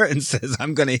there and says,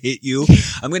 I'm going to hit you.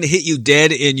 I'm going to hit you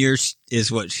dead in your,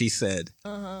 is what she said.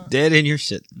 Uh-huh. Dead in your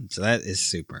shit. So that is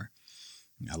super.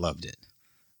 I loved it.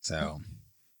 So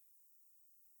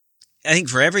I think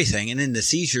for everything, and then the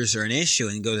seizures are an issue,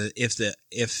 and go to,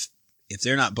 if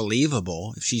they're not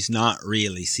believable, if she's not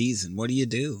really seasoned, what do you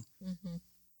do? Mm-hmm.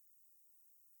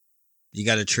 You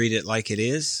got to treat it like it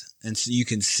is, and so you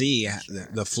can see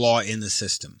the flaw in the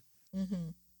system. Mm-hmm.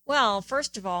 Well,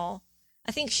 first of all,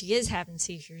 I think she is having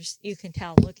seizures. You can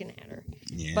tell looking at her.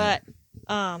 Yeah. But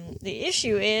the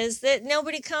issue is that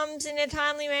nobody comes in a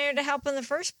timely manner to help in the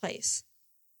first place.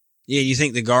 Yeah, you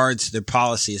think the guards, their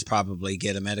policy is probably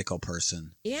get a medical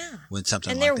person. Yeah. When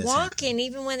something and like this they're walking happens.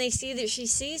 Even when they see that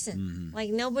she's seasoned. Mm-hmm.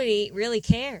 Like nobody really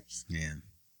cares. Yeah.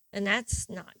 And that's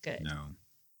not good. No.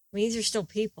 I mean, these are still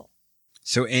people.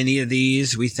 So any of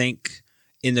these, we think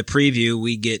in the preview,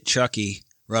 we get Chucky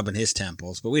rubbing his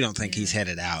temples, but we don't think he's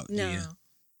headed out. No. Do you?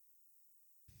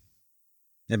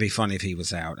 That'd be funny if he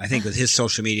was out. I think with his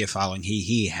social media following,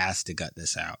 he has to gut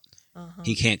this out. Uh-huh.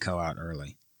 He can't go out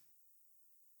early.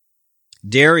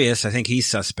 Darius, I think he's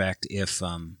suspect if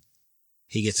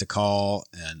he gets a call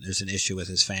and there's an issue with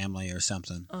his family or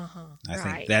something. Uh-huh. I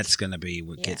think that's going to be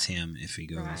what gets him if he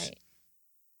goes. Right.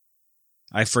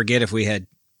 I forget if we had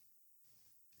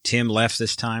Tim left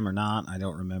this time or not. I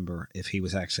don't remember if he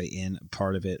was actually in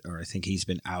part of it, or I think he's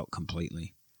been out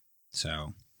completely.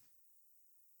 So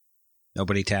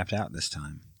nobody tapped out this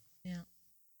time. Yeah.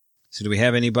 So do we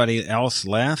have anybody else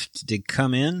left to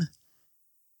come in?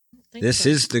 This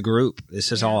is the group.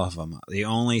 This is all of them. The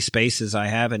only spaces I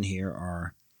have in here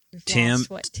are Tim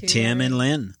and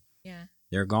Lynn. Yeah.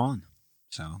 They're gone.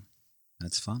 So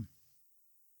that's fun.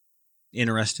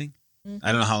 Interesting. Mm-hmm.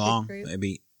 I don't know how long.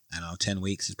 Maybe, 10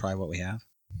 weeks is probably what we have.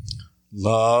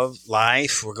 Love,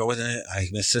 life. We're going to, I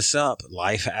messed this up.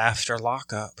 Life after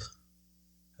lockup.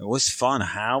 It was fun.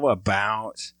 How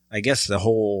about, I guess the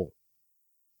whole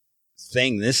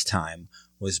thing this time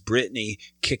was Brittany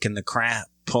kicking the crap,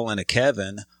 pulling a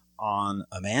Kevin on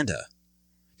Amanda.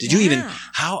 Did you even,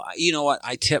 you know what?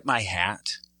 I tip my hat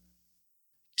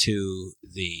to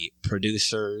the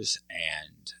producers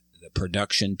and the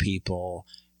production people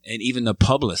and even the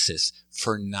publicists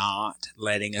for not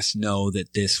letting us know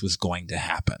that this was going to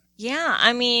happen. Yeah.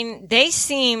 I mean, they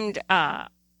seemed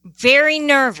very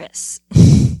nervous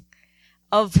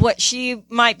of what she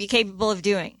might be capable of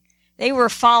doing. They were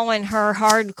following her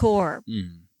hardcore,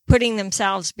 putting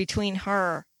themselves between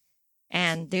her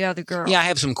and the other girl. Yeah, I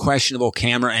have some questionable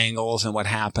camera angles and what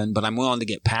happened, but I'm willing to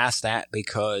get past that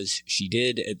because she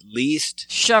did at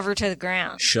least shove her to the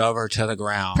ground.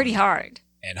 Pretty hard.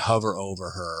 And hover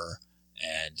over her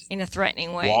and in a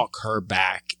threatening way. Walk her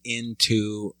back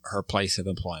into her place of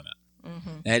employment.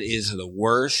 Mm-hmm. That is the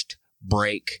worst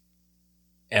break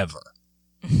ever.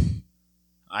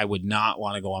 I would not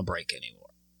want to go on break anymore.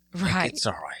 Right. Like, it's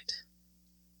all right.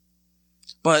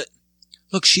 But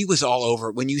look, she was all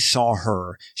over. When you saw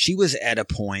her, she was at a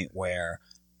point where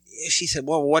she said,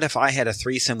 well, what if I had a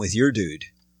threesome with your dude?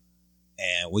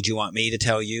 And would you want me to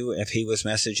tell you if he was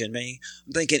messaging me?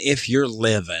 I'm thinking if you're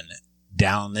living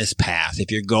down this path,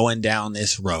 if you're going down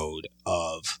this road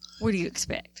of... What do you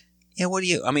expect? Yeah,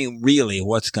 really,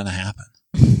 what's going to happen?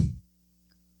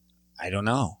 I don't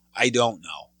know.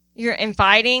 You're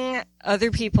inviting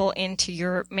other people into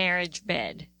your marriage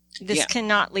bed. This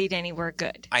cannot lead anywhere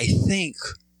good. I think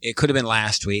it could have been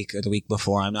last week or the week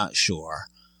before. I'm not sure.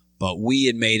 But we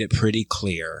had made it pretty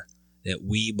clear that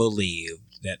we believed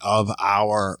that of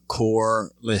our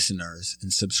core listeners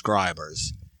and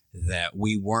subscribers, that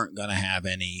we weren't going to have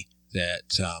any that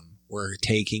were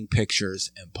taking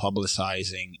pictures and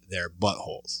publicizing their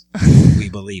buttholes. We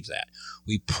believe that.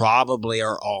 We probably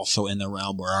are also in the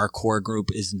realm where our core group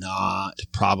is not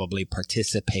probably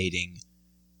participating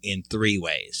in 3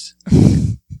 ways.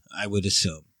 I would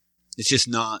assume. It's just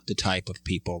not the type of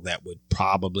people that would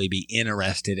probably be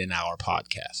interested in our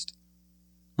podcast.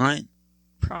 Right?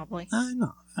 Probably. I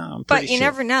know. But you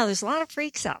never know. There's a lot of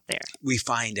freaks out there. We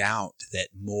find out that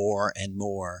more and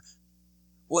more.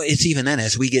 Well, it's even then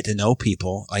as we get to know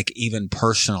people, like even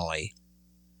personally,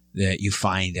 that you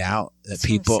find out that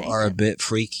people are a bit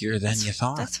freakier than you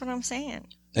thought. That's what I'm saying.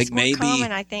 Like it's maybe, more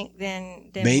common, I think,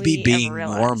 than maybe we being ever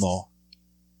realized. normal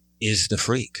is the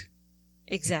freak.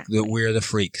 Exactly. That we're the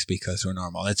freaks because we're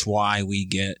normal. That's why we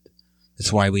get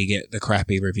the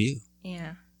crappy review.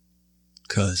 Yeah.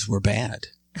 Because we're bad.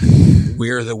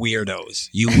 We're the weirdos.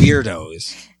 You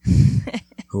weirdos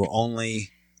who only,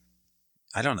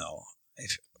 I don't know.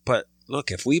 But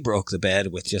look, if we broke the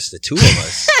bed with just the 2 of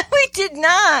us. We did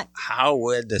not. How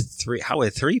would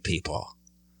three people?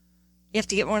 You have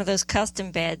to get one of those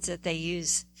custom beds that they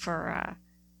use for.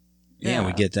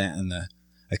 We get that in the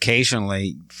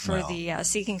occasionally for the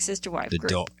Seeking Sister Wife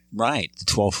group. Right, the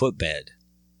 12-foot bed,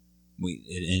 an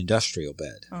industrial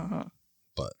bed.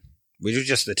 But we are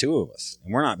just the two of us,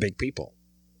 and we're not big people.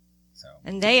 So.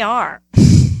 And they are.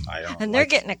 I don't. And they're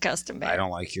getting a custom bed. I don't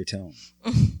like your tone.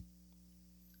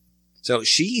 So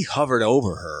she hovered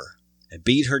over her and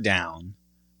beat her down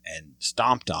and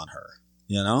stomped on her.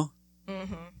 You know.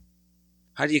 Mm-hmm.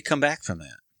 How do you come back from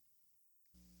that?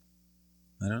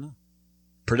 I don't know.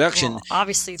 Production. Well,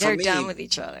 obviously, they're done with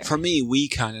each other. For me, we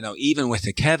kind of know. Even with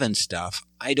the Kevin stuff,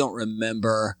 I don't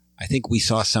remember. I think we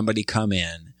saw somebody come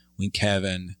in when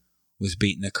Kevin was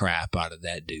beating the crap out of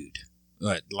that dude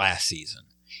last season.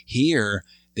 Here,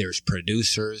 there's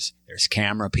producers, there's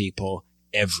camera people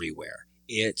everywhere.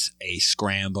 It's a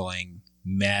scrambling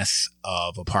mess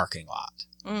of a parking lot.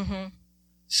 Mm-hmm.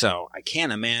 So I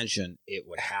can't imagine it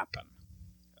would happen.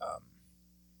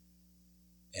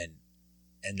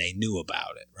 And they knew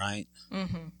about it, right?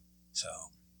 Mm-hmm. So.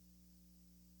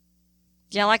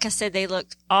 Yeah, like I said, they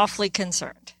looked awfully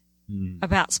concerned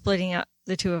about splitting up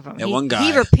the two of them. One guy.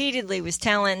 He repeatedly was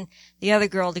telling the other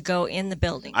girl to go in the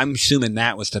building. I'm assuming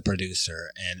that was the producer,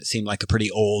 and it seemed like a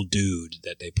pretty old dude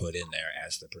that they put in there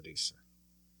as the producer.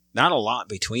 Not a lot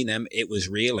between them. It was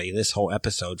really, this whole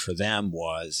episode for them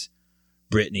was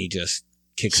Brittany just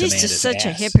kicks Amanda's ass. She's just such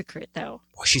a hypocrite, though.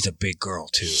 Well, she's a big girl,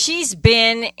 too. She's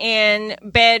been in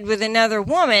bed with another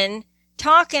woman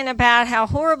talking about how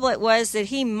horrible it was that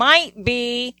he might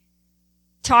be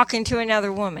talking to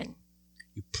another woman.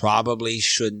 You probably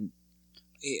shouldn't.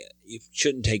 You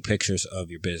shouldn't take pictures of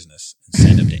your business and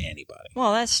send them to anybody.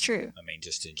 Well, that's true. I mean,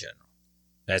 just in general.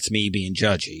 That's me being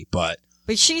judgy, but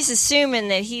she's assuming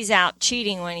that he's out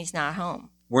cheating when he's not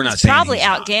home. We're not he's saying probably he's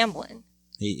out not. Gambling.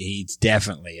 He's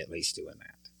definitely at least doing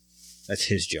that. That's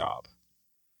his job.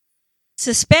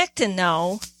 Suspecting,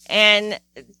 though, and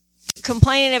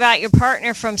complaining about your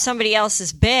partner from somebody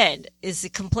else's bed is a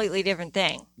completely different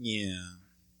thing. Yeah.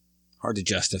 Hard to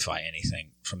justify anything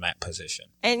from that position.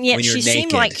 And yet she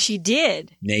seemed like she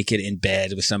did. Naked in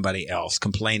bed with somebody else,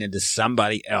 complaining to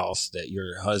somebody else that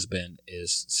your husband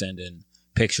is sending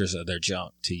pictures of their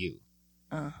junk to you.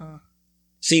 Uh-huh.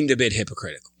 Seemed a bit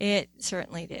hypocritical. It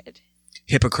certainly did.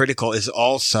 Hypocritical is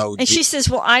also... And she says,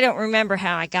 well, I don't remember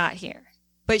how I got here.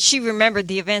 But she remembered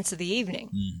the events of the evening.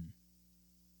 Mm-hmm.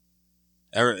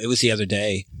 It was the other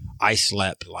day, I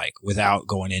slept without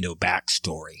going into a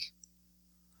backstory.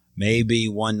 Maybe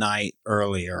one night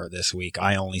earlier this week,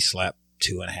 I only slept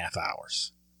 2.5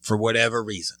 hours. For whatever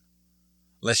reason.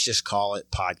 Let's just call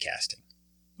it podcasting.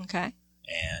 Okay.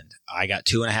 And I got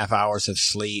 2.5 hours of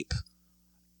sleep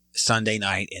Sunday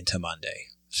night into Monday.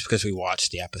 It's because we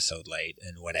watched the episode late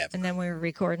and whatever. And then we were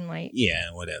recording late. Yeah,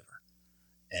 and whatever.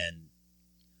 And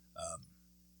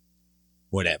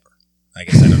whatever. I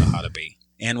guess I don't know how to be.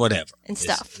 And whatever. And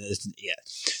stuff. Yeah.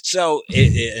 So,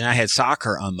 and I had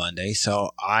soccer on Monday,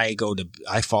 so I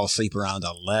fall asleep around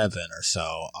 11 or so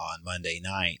on Monday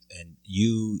night, and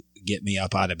you get me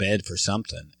up out of bed for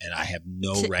something, and I have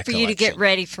no recollection. For you to get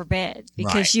ready for bed,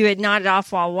 because right. You had nodded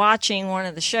off while watching one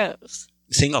of the shows.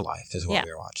 Single Life is what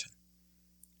we were watching.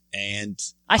 And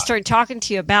I started talking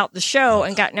to you about the show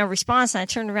and got no response. And I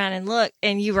turned around and looked,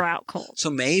 and you were out cold. So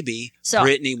maybe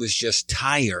Brittany was just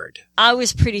tired. I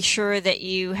was pretty sure that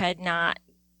you had not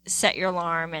set your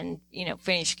alarm and,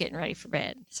 finished getting ready for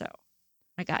bed. So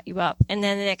I got you up. And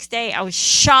then the next day, I was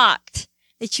shocked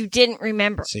that you didn't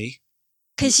remember. See?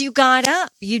 Because you got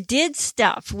up. You did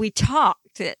stuff. We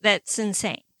talked. That's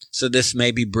insane. So this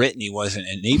maybe Brittany wasn't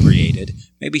inebriated.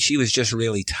 Maybe she was just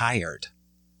really tired.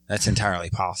 That's entirely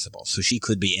possible. So she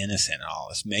could be innocent in all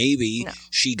this. Maybe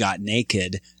she got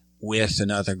naked with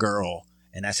another girl,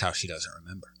 and that's how she doesn't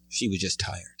remember. She was just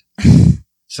tired.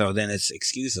 So then it's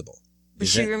excusable. But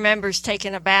she remembers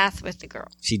taking a bath with the girl.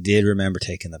 She did remember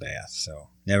taking the bath, so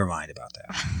never mind about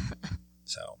that.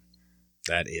 So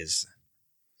that is...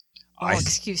 All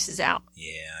excuses out.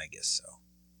 Yeah, I guess so.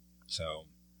 So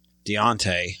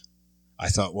Deontay, I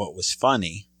thought what was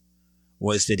funny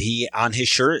was that he, on his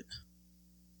shirt...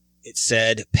 It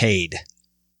said paid.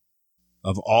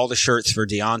 Of all the shirts for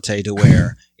Deontay to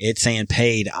wear, it saying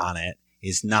paid on it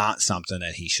is not something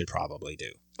that he should probably do.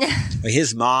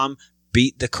 His mom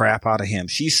beat the crap out of him.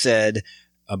 She said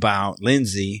about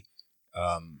Lindsay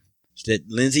that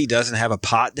Lindsay doesn't have a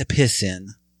pot to piss in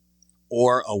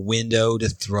or a window to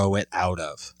throw it out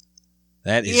of.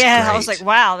 That is great. I was like,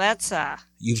 wow, that's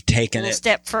you've taken a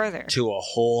step further to a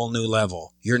whole new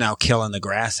level. You're now killing the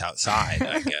grass outside,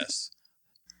 I guess.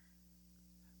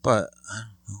 But, I don't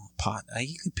know, pot.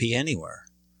 You could pee anywhere.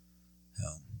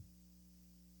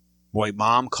 Boy,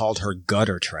 Mom called her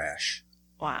gutter trash.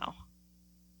 Wow.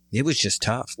 It was just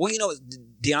tough. Well,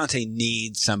 Deontay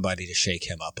needs somebody to shake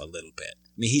him up a little bit.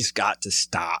 I mean, he's got to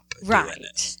stop doing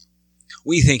this.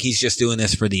 We think he's just doing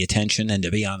this for the attention and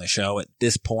to be on the show at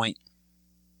this point.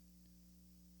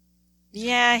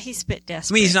 Yeah, he's a bit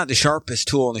desperate. I mean, he's not the sharpest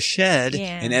tool in the shed.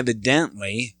 Yeah. And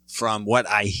evidently, from what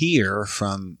I hear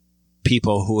from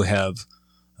people who have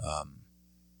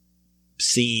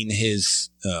seen his,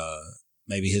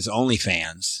 maybe his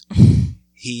OnlyFans,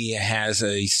 he has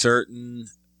a certain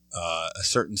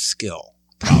skill.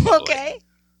 Probably. Okay.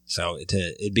 So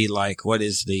it'd be like, what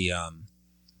is the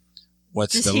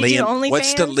what's Does the he do Liam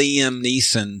what's the OnlyFans?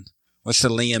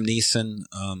 Liam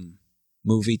Neeson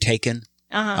movie Taken?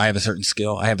 Uh-huh. I have a certain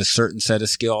skill. I have a certain set of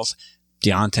skills.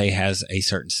 Deontay has a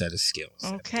certain set of skills.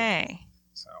 Okay.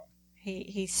 So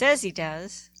He says he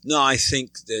does. no, I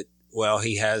think that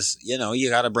he has. You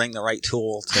got to bring the right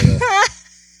tool to.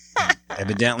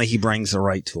 Evidently, he brings the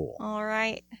right tool. All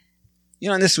right.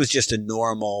 And this was just a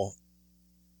normal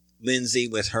Lindsay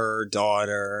with her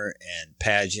daughter and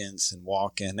pageants and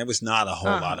walking. There was not a whole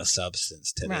lot of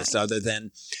substance to this, other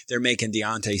than they're making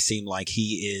Deontay seem like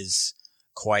he is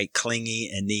quite clingy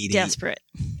and needy. Desperate.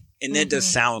 And that does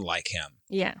sound like him.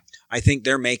 Yeah. I think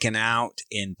they're making out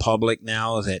in public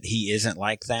now that he isn't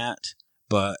like that,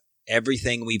 but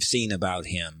everything we've seen about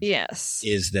him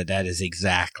is that is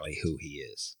exactly who he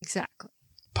is. Exactly.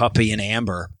 Puppy and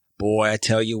Amber, boy, I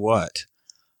tell you what,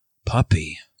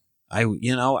 Puppy, I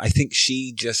think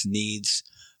she just needs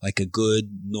like a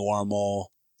good,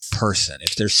 normal person.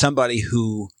 If there's somebody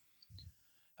who,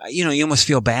 you almost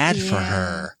feel bad for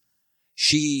her.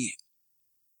 She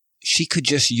could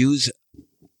just use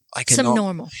like some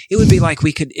normal. It would be like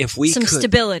some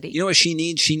stability. You know what she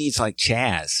needs? She needs like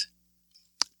Chaz.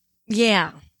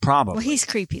 Yeah. Probably. Well, he's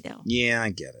creepy though. Yeah, I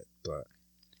get it,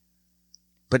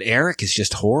 but Eric is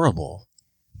just horrible.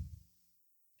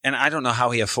 And I don't know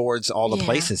how he affords all the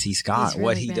places he's got.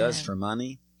 What he does for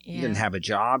money. Yeah. He didn't have a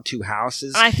job, 2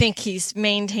 houses. I think he's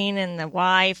maintaining the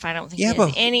wife. I don't think he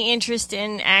has any interest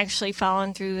in actually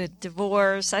following through the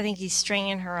divorce. I think he's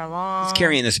stringing her along. He's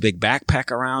carrying this big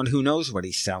backpack around. Who knows what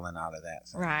he's selling out of that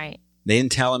thing. Right. They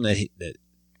didn't tell him that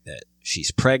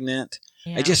she's pregnant.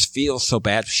 Yeah. I just feel so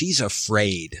bad. She's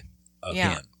afraid of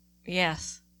him.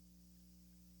 Yes.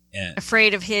 And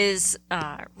afraid of his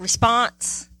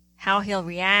response, how he'll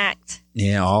react.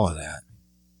 Yeah, all of that.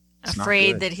 It's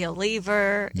afraid that he'll leave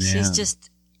her. Yeah. She's just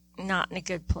not in a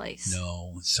good place.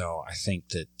 No. So I think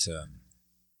that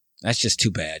that's just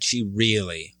too bad. She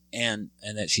really, and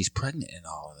that she's pregnant in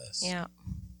all of this. Yeah.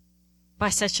 By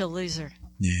such a loser.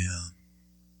 Yeah.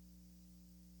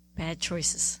 Bad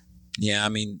choices. Yeah, I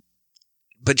mean,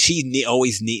 but she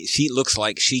looks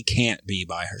like she can't be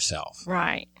by herself.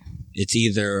 Right. It's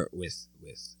either with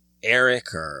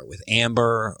Eric or with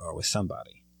Amber or with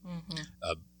somebody.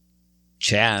 Mm-hmm.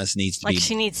 Chaz needs to be...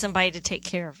 she needs somebody to take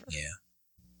care of her. Yeah.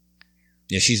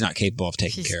 Yeah, she's not capable of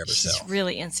taking care of herself. She's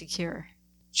really insecure.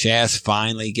 Chaz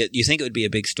finally you think it would be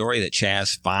a big story that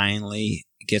Chaz finally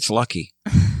gets lucky.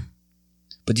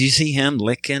 But do you see him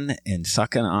licking and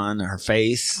sucking on her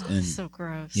face? Oh, so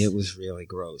gross. It was really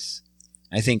gross.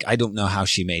 I don't know how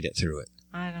she made it through it.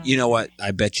 I don't know. You know what? I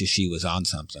bet you she was on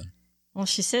something. Well,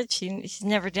 she said she's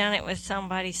never done it with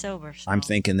somebody sober. So. I'm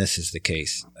thinking this is the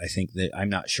case. I'm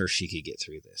not sure she could get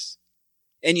through this.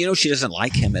 And she doesn't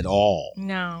like him at all.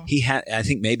 No. I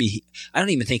think maybe I don't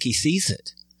even think he sees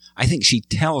it. I think she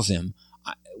tells him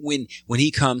when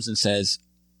he comes and says,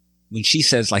 when she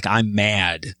says like, I'm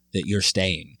mad that you're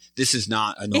staying. This is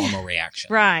not a normal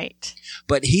reaction. Right.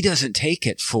 But he doesn't take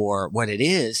it for what it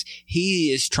is.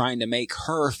 He is trying to make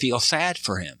her feel sad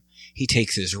for him. He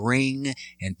takes his ring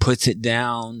and puts it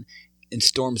down and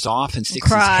storms off and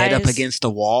sticks his head up against the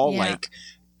wall. Yeah. Like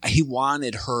he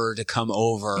wanted her to come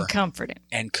over and comfort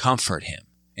him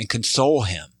and console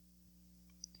him.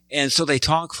 And so they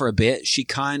talk for a bit. She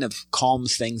kind of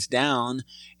calms things down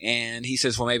and he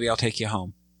says, well, maybe I'll take you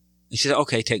home. And she said,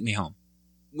 okay, take me home.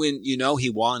 When, he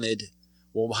wanted,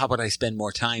 well, how about I spend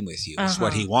more time with you? That's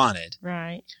what he wanted.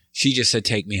 Right. She just said,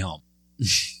 take me home.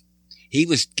 He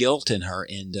was guilting her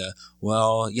into,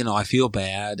 well, I feel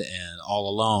bad and all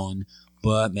alone,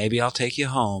 but maybe I'll take you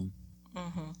home.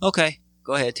 Mm-hmm. Okay,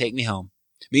 go ahead, take me home.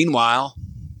 Meanwhile,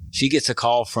 she gets a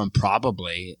call from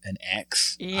probably an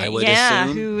ex, I would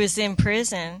assume. Who was in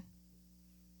prison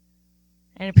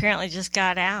and apparently just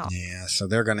got out. Yeah, so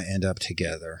they're going to end up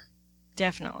together.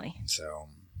 Definitely. So,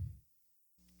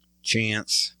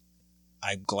 Chance,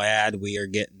 I'm glad we are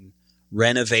getting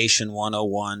Renovation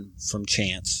 101 from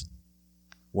Chance.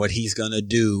 what he's going to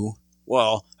do.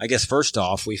 Well, I guess first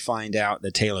off, we find out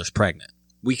that Taylor's pregnant.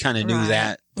 We kind of knew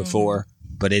that before,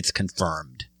 but it's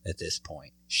confirmed at this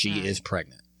point. She is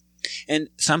pregnant. And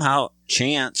somehow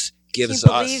Chance gives us... He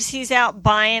believes he's out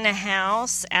buying a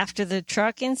house after the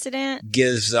truck incident.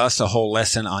 Gives us a whole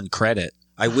lesson on credit.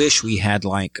 I wish we had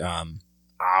like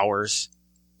hours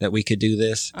that we could do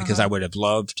this, because I would have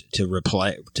loved to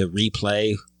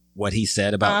replay what he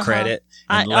said about credit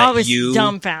and I was you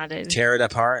dumbfounded. Tear it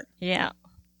apart. Yeah.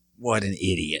 What an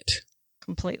idiot.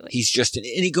 Completely. He's just and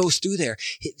he goes through there.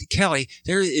 Kelly,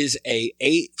 there is a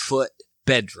 8-foot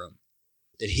bedroom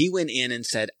that he went in and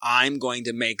said, I'm going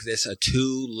to make this a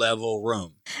 2-level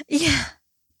room. Yeah.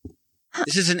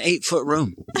 This is an 8-foot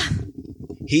room.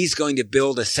 He's going to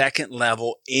build a second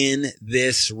level in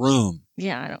this room.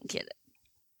 Yeah, I don't get it.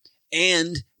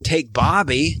 And take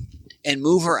Bobby and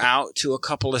move her out to a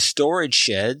couple of storage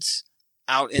sheds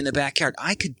out in the backyard.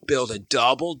 I could build a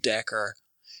double-decker.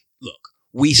 Look,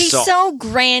 He's so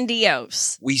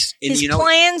grandiose. His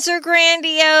plans are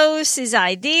grandiose. His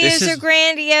ideas are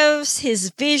grandiose.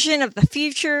 His vision of the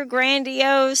future,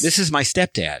 grandiose. This is my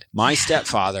stepdad. My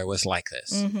stepfather was like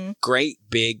this. Mm-hmm. Great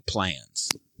big plans.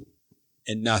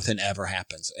 And nothing ever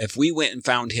happens. If we went and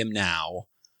found him now,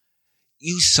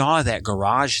 you saw that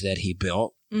garage that he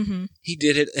built. Mm-hmm. He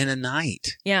did it in a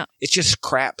night. Yeah. It's just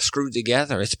crap screwed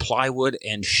together. It's plywood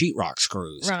and sheetrock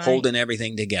screws holding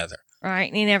everything together. Right.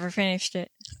 And he never finished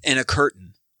it. And a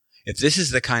curtain. If this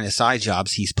is the kind of side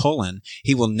jobs he's pulling,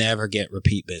 he will never get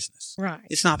repeat business. Right.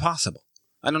 It's not possible.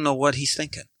 I don't know what he's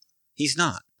He's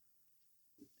not.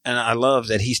 And I love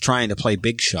that he's trying to play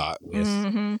big shot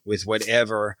with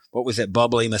whatever, what was it,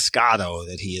 bubbly Moscato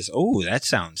that he is. Oh, that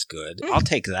sounds good. I'll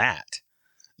take that.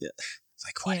 Yeah. It's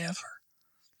like, whatever. Yeah.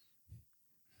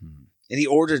 And he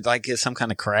ordered like some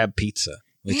kind of crab pizza,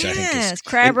 which I think is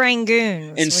crab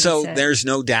rangoon. And so there's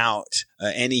no doubt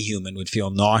any human would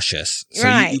feel nauseous. So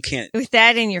you can't. With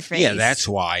that in your face. Yeah, that's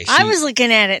why. I was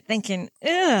looking at it thinking,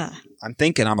 ugh. I'm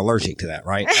thinking I'm allergic to that,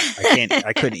 right?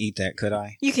 I couldn't eat that, could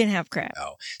I? You can have crab.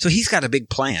 Oh. So he's got a big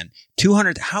plan.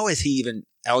 How is he even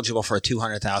eligible for a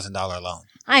 $200,000 loan?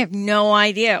 I have no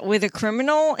idea. With a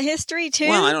criminal history too?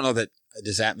 Well, I don't know that.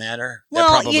 Does that matter?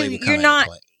 Well,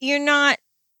 you're not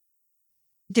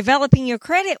developing your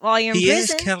credit while you're in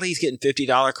prison. Kelly's getting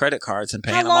 $50 credit cards and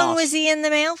paying them off. How long was he in the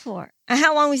mail for?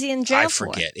 How long was he in jail for?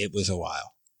 I forget. It was a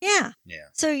while. Yeah. Yeah.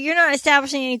 So you're not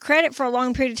establishing any credit for a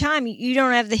long period of time. You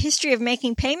don't have the history of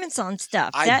making payments on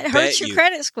stuff. That hurts your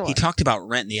credit score. He talked about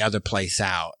renting the other place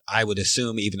out. I would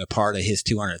assume even a part of his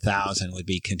 $200,000 would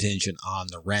be contingent on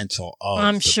the rental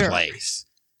of the place.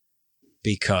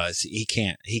 Because he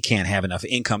can't have enough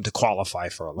income to qualify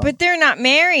for a loan. But they're not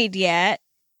married yet,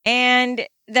 and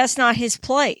that's not his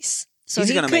place. So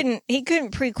he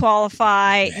couldn't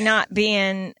pre-qualify not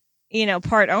being,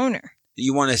 part owner.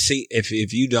 You want to see, if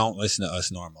you don't listen to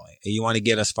us normally, you want to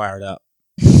get us fired up,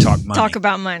 talk money. Talk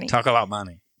about money. Talk about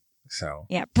money. So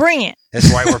yeah, bring it.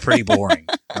 That's why we're pretty boring,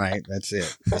 right? That's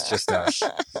it. That's just us.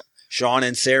 Sean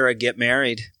and Sarah get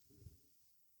married.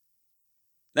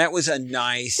 That was a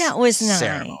nice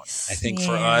ceremony. I think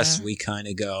for us, we kind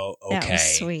of go, okay. That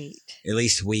was sweet. At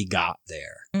least we got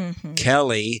there. Mm-hmm.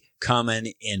 Kelly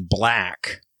coming in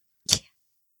black.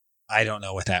 I don't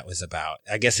know what that was about.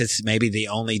 I guess it's maybe the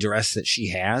only dress that she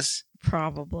has.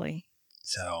 Probably.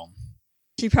 So.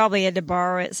 She probably had to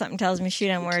borrow it. Something tells me she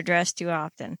doesn't wear a dress too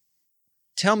often.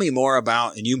 Tell me more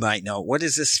about, and you might know, what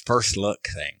is this first look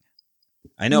thing?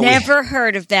 I know. Never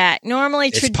heard of that.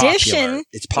 Normally tradition.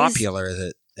 It's popular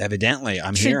that evidently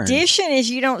I'm hearing. Tradition is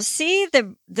you don't see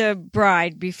the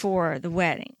bride before the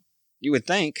wedding. You would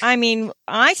think. I mean,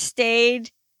 we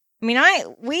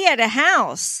had a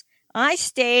house. I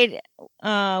stayed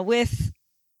with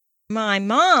my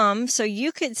mom, so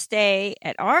you could stay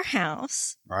at our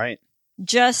house. Right.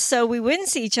 Just so we wouldn't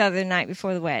see each other the night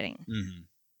before the wedding. Mm-hmm.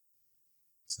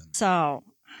 So,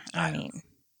 I mean.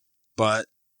 But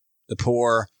the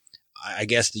poor, I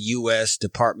guess the U.S.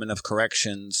 Department of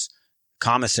Corrections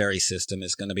commissary system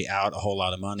is going to be out a whole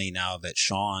lot of money now that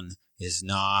Sean is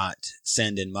not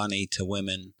sending money to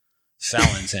women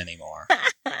felons anymore.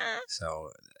 So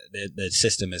the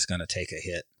system is going to take a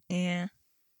hit. Yeah.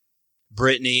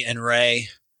 Brittany and Ray.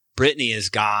 Brittany has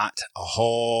got a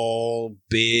whole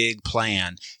big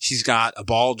plan. She's got a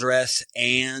ball dress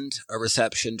and a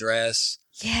reception dress.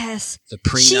 Yes. The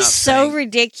prenup She's so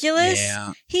ridiculous.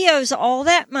 Yeah. He owes all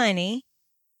that money.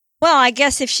 Well, I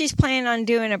guess if she's planning on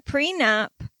doing a prenup,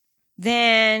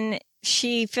 then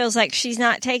she feels like she's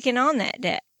not taking on that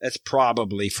debt. That's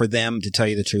probably, for them, to tell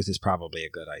you the truth, is probably a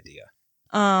good idea.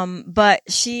 But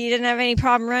she didn't have any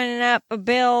problem running up a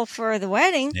bill for the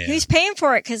wedding. Yeah. Who's paying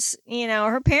for it? Because,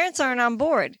 her parents aren't on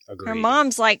board. Agreed. Her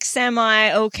mom's like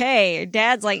semi-okay. Her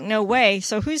dad's like, no way.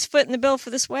 So who's footing the bill for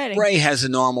this wedding? Ray has a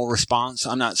normal response.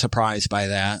 I'm not surprised by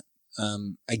that.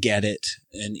 I get it.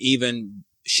 And even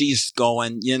she's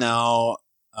going,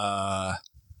 I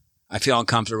feel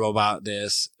uncomfortable about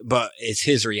this, but it's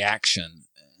his reaction.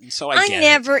 So I get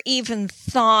never even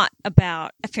thought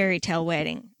about a fairy tale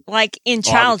wedding. Like in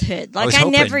childhood. I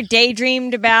never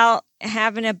daydreamed about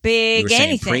having a big you were saying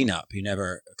anything. prenup. You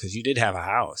never, because you did have a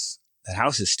house. That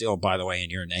house is still, by the way,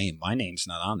 in your name. My name's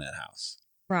not on that house.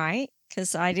 Right.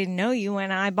 Because I didn't know you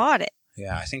when I bought it.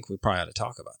 Yeah, I think we probably ought to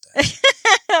talk about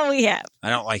that. We have. I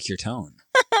don't like your tone.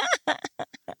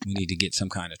 We need to get some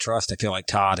kind of trust. I feel like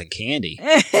Todd and Candy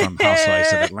from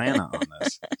Housewives of Atlanta on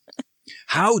this.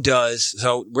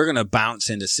 So we're going to bounce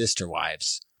into Sister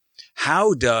Wives.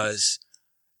 How does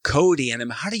Cody and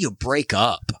him, how do you break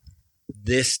up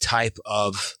this type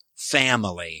of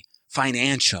family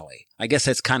financially? I guess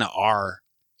that's kind of our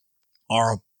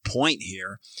point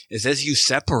here is as you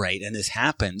separate and this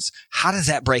happens, how does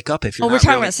that break up if you're we're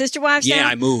talking about Sister Wives now? Yeah,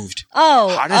 I moved. Oh.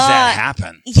 How does that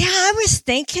happen? Yeah, I was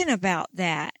thinking about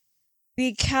that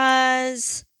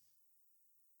because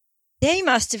they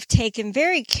must have taken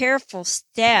very careful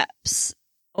steps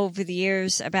over the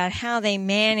years about how they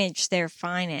manage their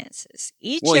finances.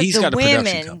 Each of the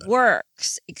women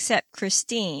works except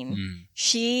Christine.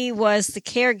 She was the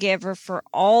caregiver for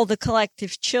all the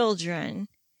collective children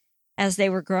as they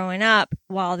were growing up,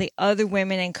 while the other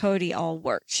women and Cody all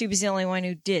worked. She was the only one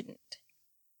who didn't.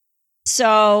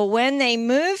 So when they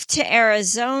moved to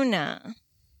Arizona,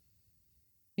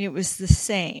 it was the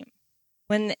same.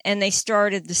 And they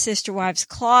started the Sister Wives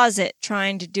Closet,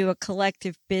 trying to do a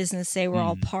collective business they were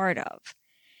all part of.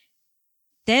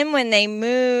 Then when they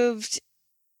moved,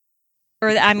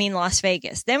 Las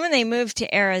Vegas. Then when they moved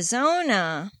to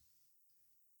Arizona,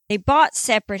 they bought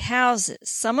separate houses.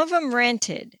 Some of them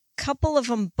rented. A couple of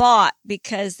them bought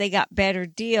because they got better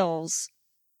deals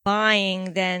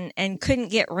buying and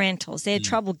couldn't get rentals. They had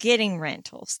trouble getting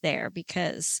rentals there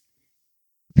because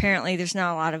apparently there's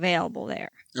not a lot available there.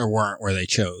 Or weren't where they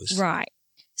chose. Right.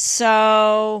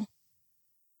 So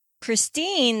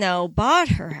Christine, though, bought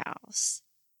her house.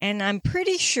 And I'm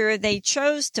pretty sure they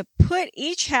chose to put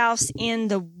each house in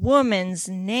the woman's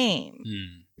name.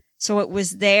 So it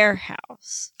was their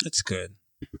house. That's good.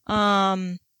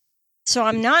 So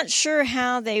I'm not sure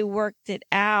how they worked it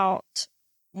out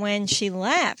when she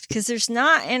left, because there's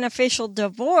not an official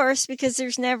divorce because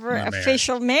there's never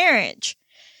official marriage.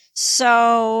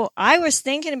 So I was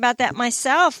thinking about that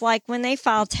myself. Like when they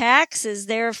file taxes,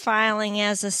 they're filing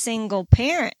as a single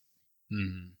parent.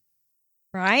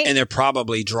 Right? And they're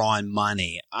probably drawing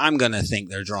money. I'm going to think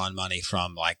they're drawing money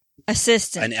from like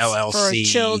assistance, an LLC. For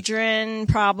children,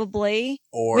 probably.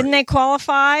 Or wouldn't they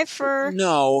qualify for?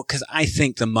 No, because I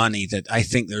think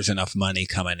there's enough money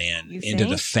coming into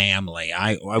the family.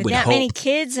 I would that hope many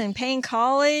kids and paying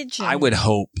college. I would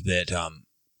hope that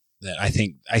I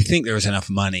think there was enough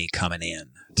money coming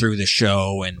in through the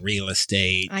show and real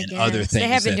estate and other things they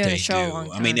have been that doing they the show do. A long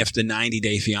time. I mean, if the 90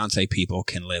 Day Fiance people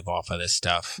can live off of this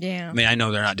stuff, I mean, I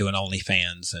know they're not doing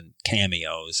OnlyFans and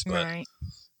cameos,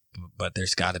 but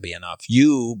there's got to be enough.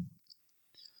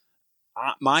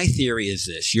 My theory is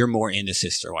this: you're more into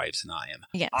Sister Wives than I am.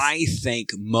 Yes. I think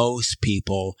most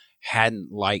people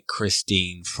hadn't liked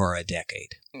Christine for a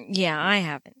decade. Yeah, I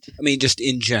haven't. I mean, just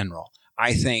in general.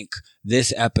 I think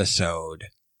this episode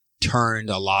turned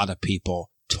a lot of people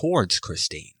towards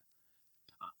Christine.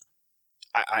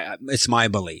 It's my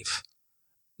belief.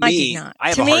 I did not. I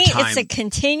have to a hard me, time. It's a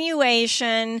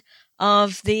continuation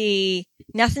of the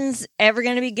nothing's ever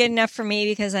going to be good enough for me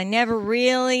because I never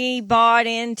really bought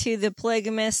into the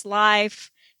polygamous life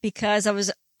because I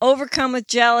was overcome with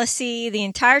jealousy the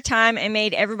entire time and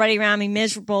made everybody around me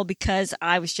miserable because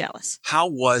I was jealous. How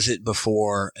was it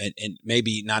before, and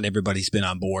maybe not everybody's been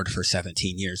on board for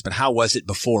 17 years, but how was it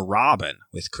before Robin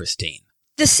with Christine?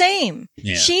 The same.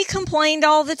 Yeah. She complained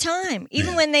all the time.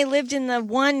 Even when they lived in the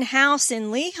one house in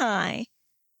Lehi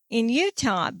in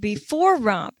Utah before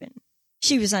Robin,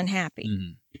 she was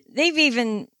unhappy. They've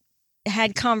even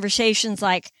had conversations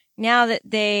like, now that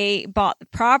they bought the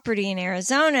property in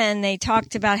Arizona and they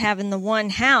talked about having the one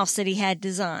house that he had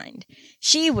designed,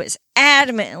 she was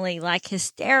adamantly like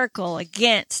hysterical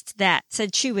against that,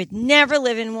 said she would never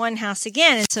live in one house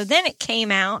again. And so then it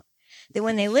came out that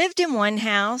when they lived in one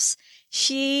house,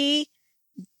 she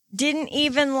didn't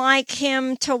even like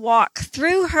him to walk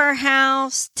through her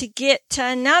house to get to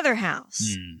another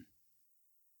house,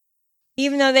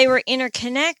 even though they were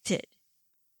interconnected.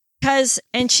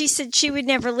 And she said she would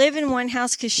never live in one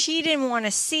house because she didn't want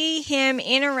to see him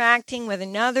interacting with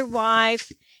another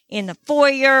wife in the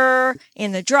foyer,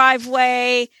 in the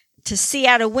driveway, to see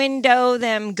out a window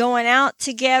them going out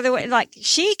together. Like,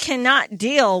 she cannot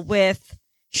deal with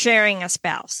sharing a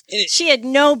spouse. She had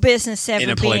no business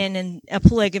ever being in a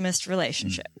polygamous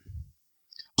relationship.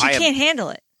 She can't handle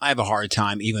it. I have a hard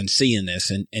time even seeing this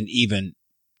and even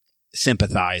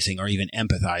sympathizing or even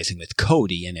empathizing with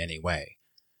Cody in any way.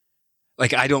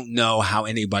 Like, I don't know how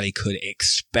anybody could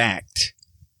expect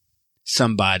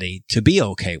somebody to be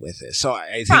okay with this. So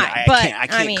I think I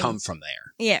can't come from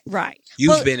there. Yeah, right.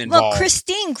 You've been involved. Well,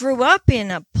 Christine grew up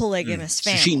in a polygamous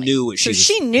family. So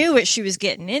she knew what she was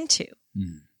getting into.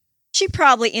 Mm. She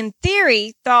probably, in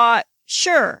theory, thought,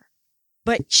 sure,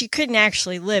 but she couldn't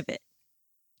actually live it.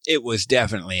 It was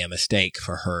definitely a mistake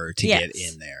for her to get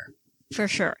in there. For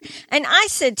sure. And I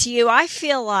said to you, I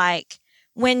feel like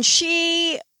because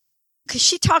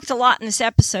she talked a lot in this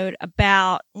episode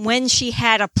about when she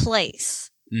had a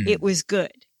place, it was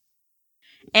good.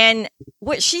 And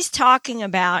what she's talking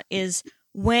about is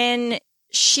when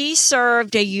she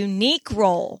served a unique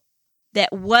role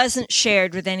that wasn't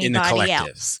shared with anybody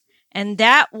else. And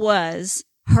that was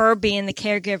her being the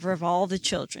caregiver of all the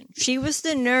children. She was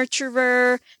the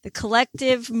nurturer, the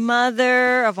collective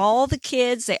mother of all the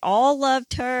kids. They all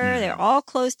loved her. They're all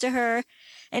close to her.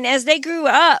 And as they grew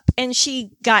up and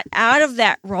she got out of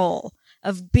that role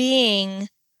of being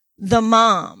the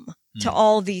mom to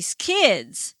all these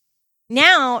kids,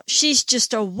 now she's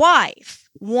just a wife,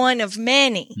 one of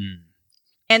many,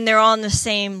 and they're on the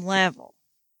same level.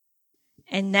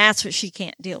 And that's what she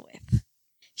can't deal with.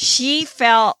 She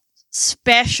felt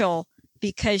special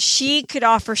because she could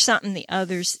offer something the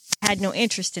others had no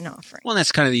interest in offering. Well,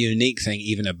 that's kind of the unique thing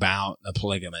even about a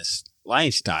polygamous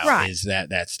lifestyle is that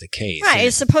that's the case. Right.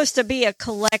 It's supposed to be a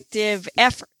collective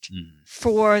effort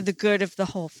for the good of the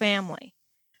whole family.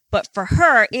 But for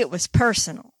her, it was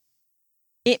personal.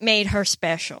 It made her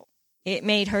special. It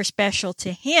made her special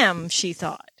to him, she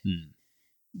thought.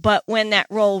 But when that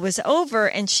role was over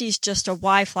and she's just a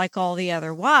wife like all the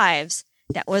other wives,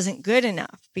 that wasn't good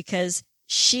enough because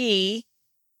she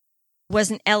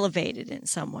wasn't elevated in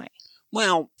some way.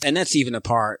 Well, and that's even a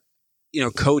part,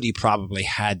 Cody probably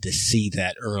had to see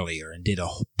that earlier and did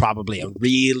probably a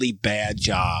really bad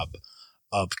job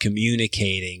of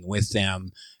communicating with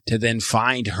them to then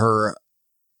find her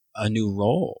a new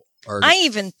role. I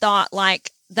even thought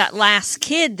like that last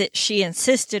kid that she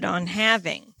insisted on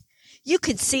having. You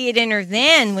could see it in her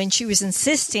then when she was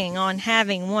insisting on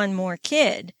having one more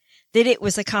kid, that it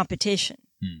was a competition.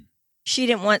 She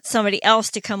didn't want somebody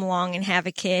else to come along and have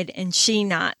a kid and she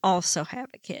not also have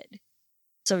a kid.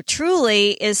 So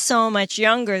Truly is so much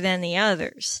younger than the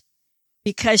others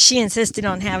because she insisted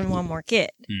on having one more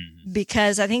kid.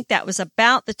 Because I think that was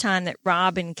about the time that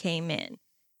Robin came in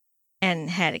and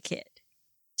had a kid.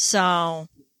 So,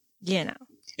 And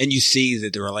you see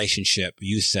that the relationship,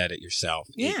 you said it yourself,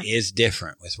 it is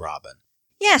different with Robin.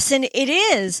 Yes, and it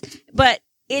is. But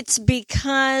it's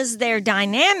because their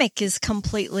dynamic is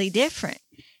completely different.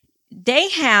 They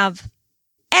have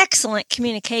excellent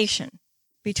communication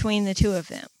between the two of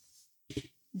them.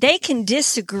 They can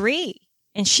disagree,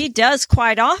 and she does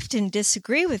quite often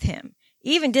disagree with him,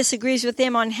 even disagrees with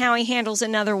him on how he handles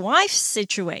another wife's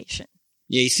situation.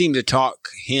 Yeah, he seemed to talk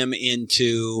him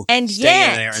into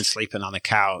staying there and sleeping on the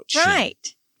couch. Right.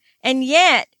 And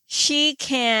yet she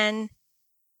can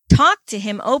talk to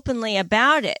him openly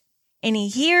about it. And he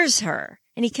hears her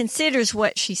and he considers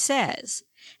what she says.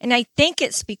 And I think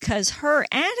it's because her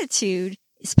attitude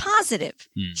is positive.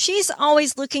 She's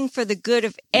always looking for the good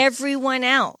of everyone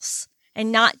else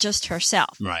and not just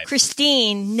herself. Right.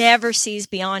 Christine never sees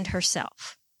beyond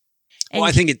herself. And,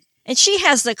 I think and she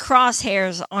has the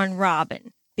crosshairs on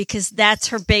Robin because that's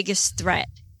her biggest threat.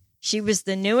 She was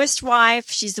the newest wife.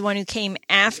 She's the one who came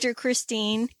after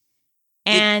Christine.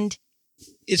 And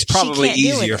it's probably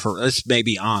easier let's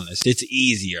be honest, it's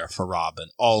easier for Robin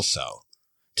also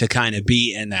to kind of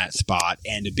be in that spot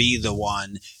and to be the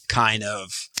one kind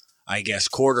of, I guess,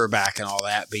 quarterback and all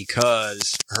that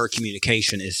because her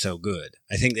communication is so good.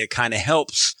 I think that kind of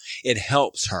helps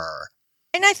her.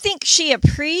 And I think she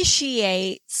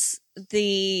appreciates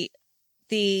the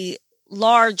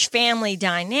large family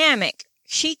dynamic.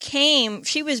 She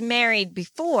was married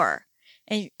before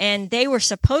and they were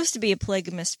supposed to be a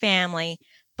polygamous family,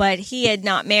 but he had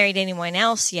not married anyone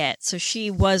else yet. So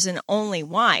she was an only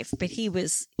wife, but he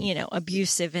was,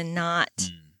 abusive and not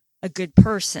a good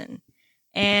person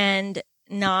and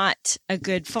not a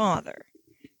good father.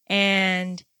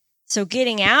 And so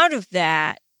getting out of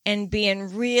that, and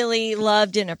being really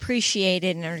loved and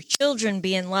appreciated, and her children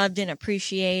being loved and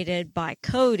appreciated by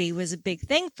Cody was a big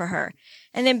thing for her.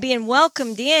 And then being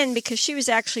welcomed in because she was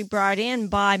actually brought in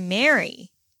by Mary.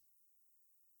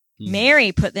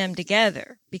 Mary put them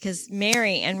together because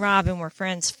Mary and Robin were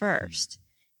friends first.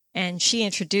 And she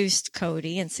introduced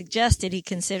Cody and suggested he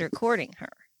consider courting her.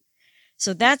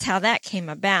 So that's how that came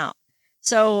about.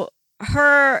 So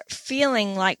her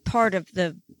feeling like part of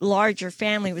the larger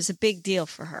family was a big deal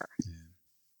for her.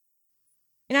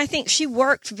 And I think she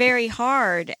worked very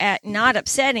hard at not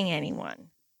upsetting anyone.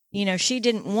 You know, she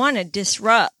didn't want to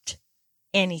disrupt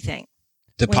anything.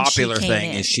 The popular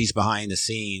thing is she's behind the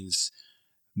scenes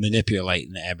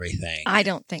manipulating everything. I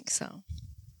don't think so.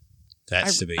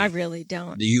 That's to be. I really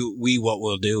don't. What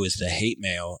we'll do is the hate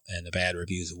mail and the bad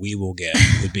reviews we will get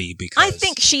would be because I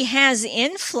think she has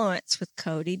influence with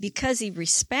Cody because he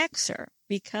respects her,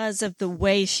 because of the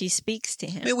way she speaks to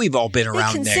him. I mean, we've all been around.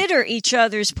 They consider each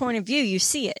other's point of view. You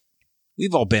see it.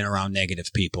 We've all been around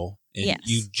negative people. And yes.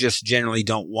 You just generally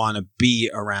don't want to be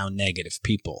around negative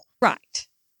people. Right.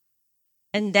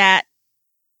 And that.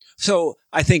 So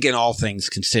I think in all things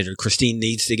considered, Christine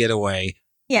needs to get away.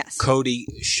 Yes. Cody,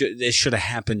 this should have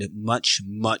happened much,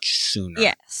 much sooner.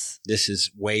 Yes. This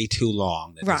is way too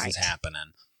long that right. this is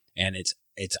happening. And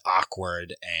it's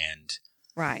awkward and.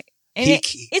 Right. And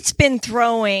it's been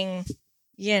throwing,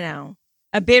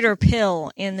 a bitter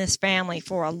pill in this family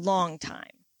for a long time.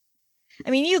 I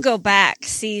mean, you go back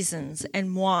seasons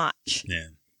and watch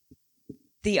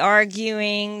the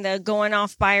arguing, the going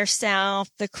off by herself,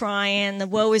 the crying, the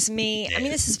woe is me. Yeah. I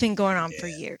mean, this has been going on for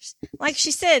years. Like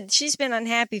she said, she's been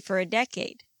unhappy for a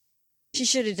decade. She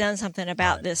should have done something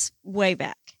about this way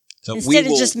back. So instead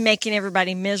of just making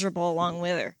everybody miserable along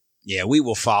with her. Yeah, we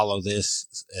will follow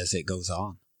this as it goes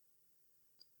on.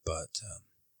 But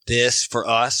this, for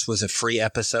us, was a free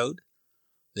episode.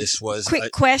 This was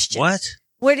quick question.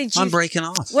 What did you? I'm breaking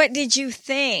off. What did you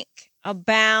think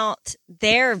about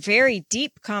their very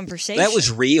deep conversation? That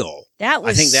was real.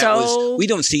 I think that was. We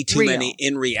don't see too many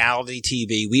in reality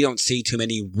TV. We don't see too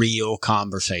many real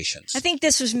conversations. I think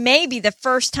this was maybe the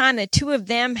first time the two of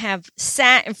them have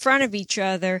sat in front of each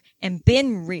other and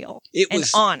been real and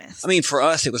honest. I mean, for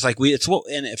us, it was like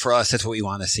for us, that's what we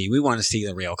want to see. We want to see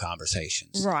the real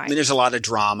conversations. Right. I mean, there's a lot of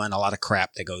drama and a lot of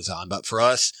crap that goes on, but for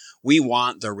us, we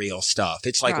want the real stuff.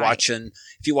 It's like watching,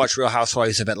 if you watch Real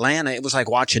Housewives of Atlanta, it was like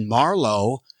watching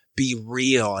Marlo be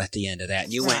real at the end of that.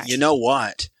 And you went, you know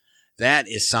what? That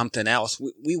is something else.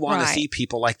 We want to see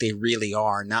people like they really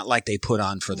are, not like they put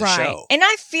on for the show. And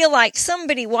I feel like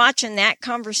somebody watching that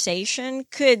conversation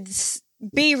could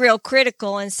be real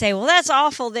critical and say, well, that's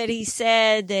awful that he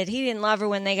said that he didn't love her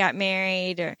when they got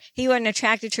married or he wasn't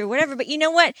attracted to her, whatever. But you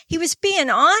know what? He was being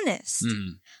honest.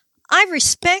 I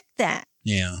respect that.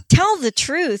 Yeah. Tell the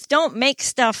truth. Don't make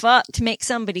stuff up to make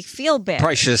somebody feel better.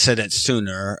 Probably should have said it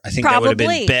sooner. I think that would have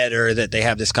been better that they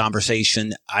have this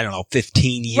conversation,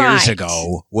 15 years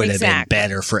ago would have been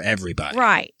better for everybody.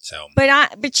 Right. So,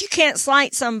 but you can't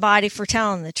slight somebody for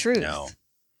telling the truth. No.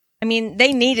 I mean,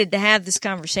 they needed to have this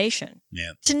conversation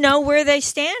to know where they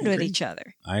stand with each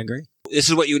other. I agree. This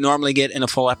is what you normally get in a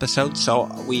full episode, so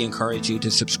we encourage you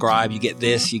to subscribe. You get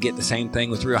this, you get the same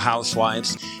thing with Real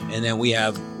Housewives, and then we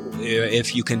have,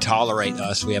 if you can tolerate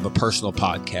us, we have a personal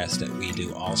podcast that we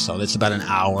do also. That's about an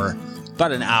hour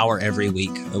every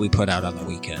week that we put out on the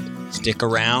weekend. Stick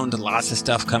around, lots of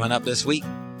stuff coming up this week.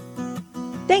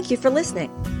 Thank you for listening.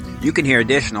 You can hear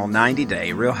additional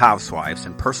 90-day Real Housewives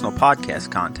and personal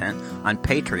podcast content on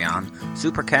Patreon,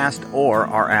 Supercast, or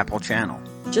our Apple channel.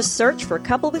 Just search for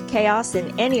Coupled with Chaos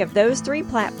in any of those 3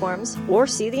 platforms or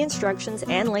see the instructions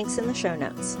and links in the show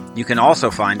notes. You can also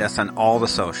find us on all the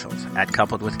socials at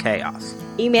Coupled with Chaos.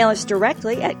 Email us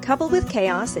directly at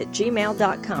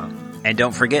coupledwithchaos@gmail.com. And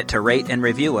don't forget to rate and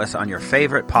review us on your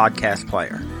favorite podcast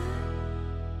player.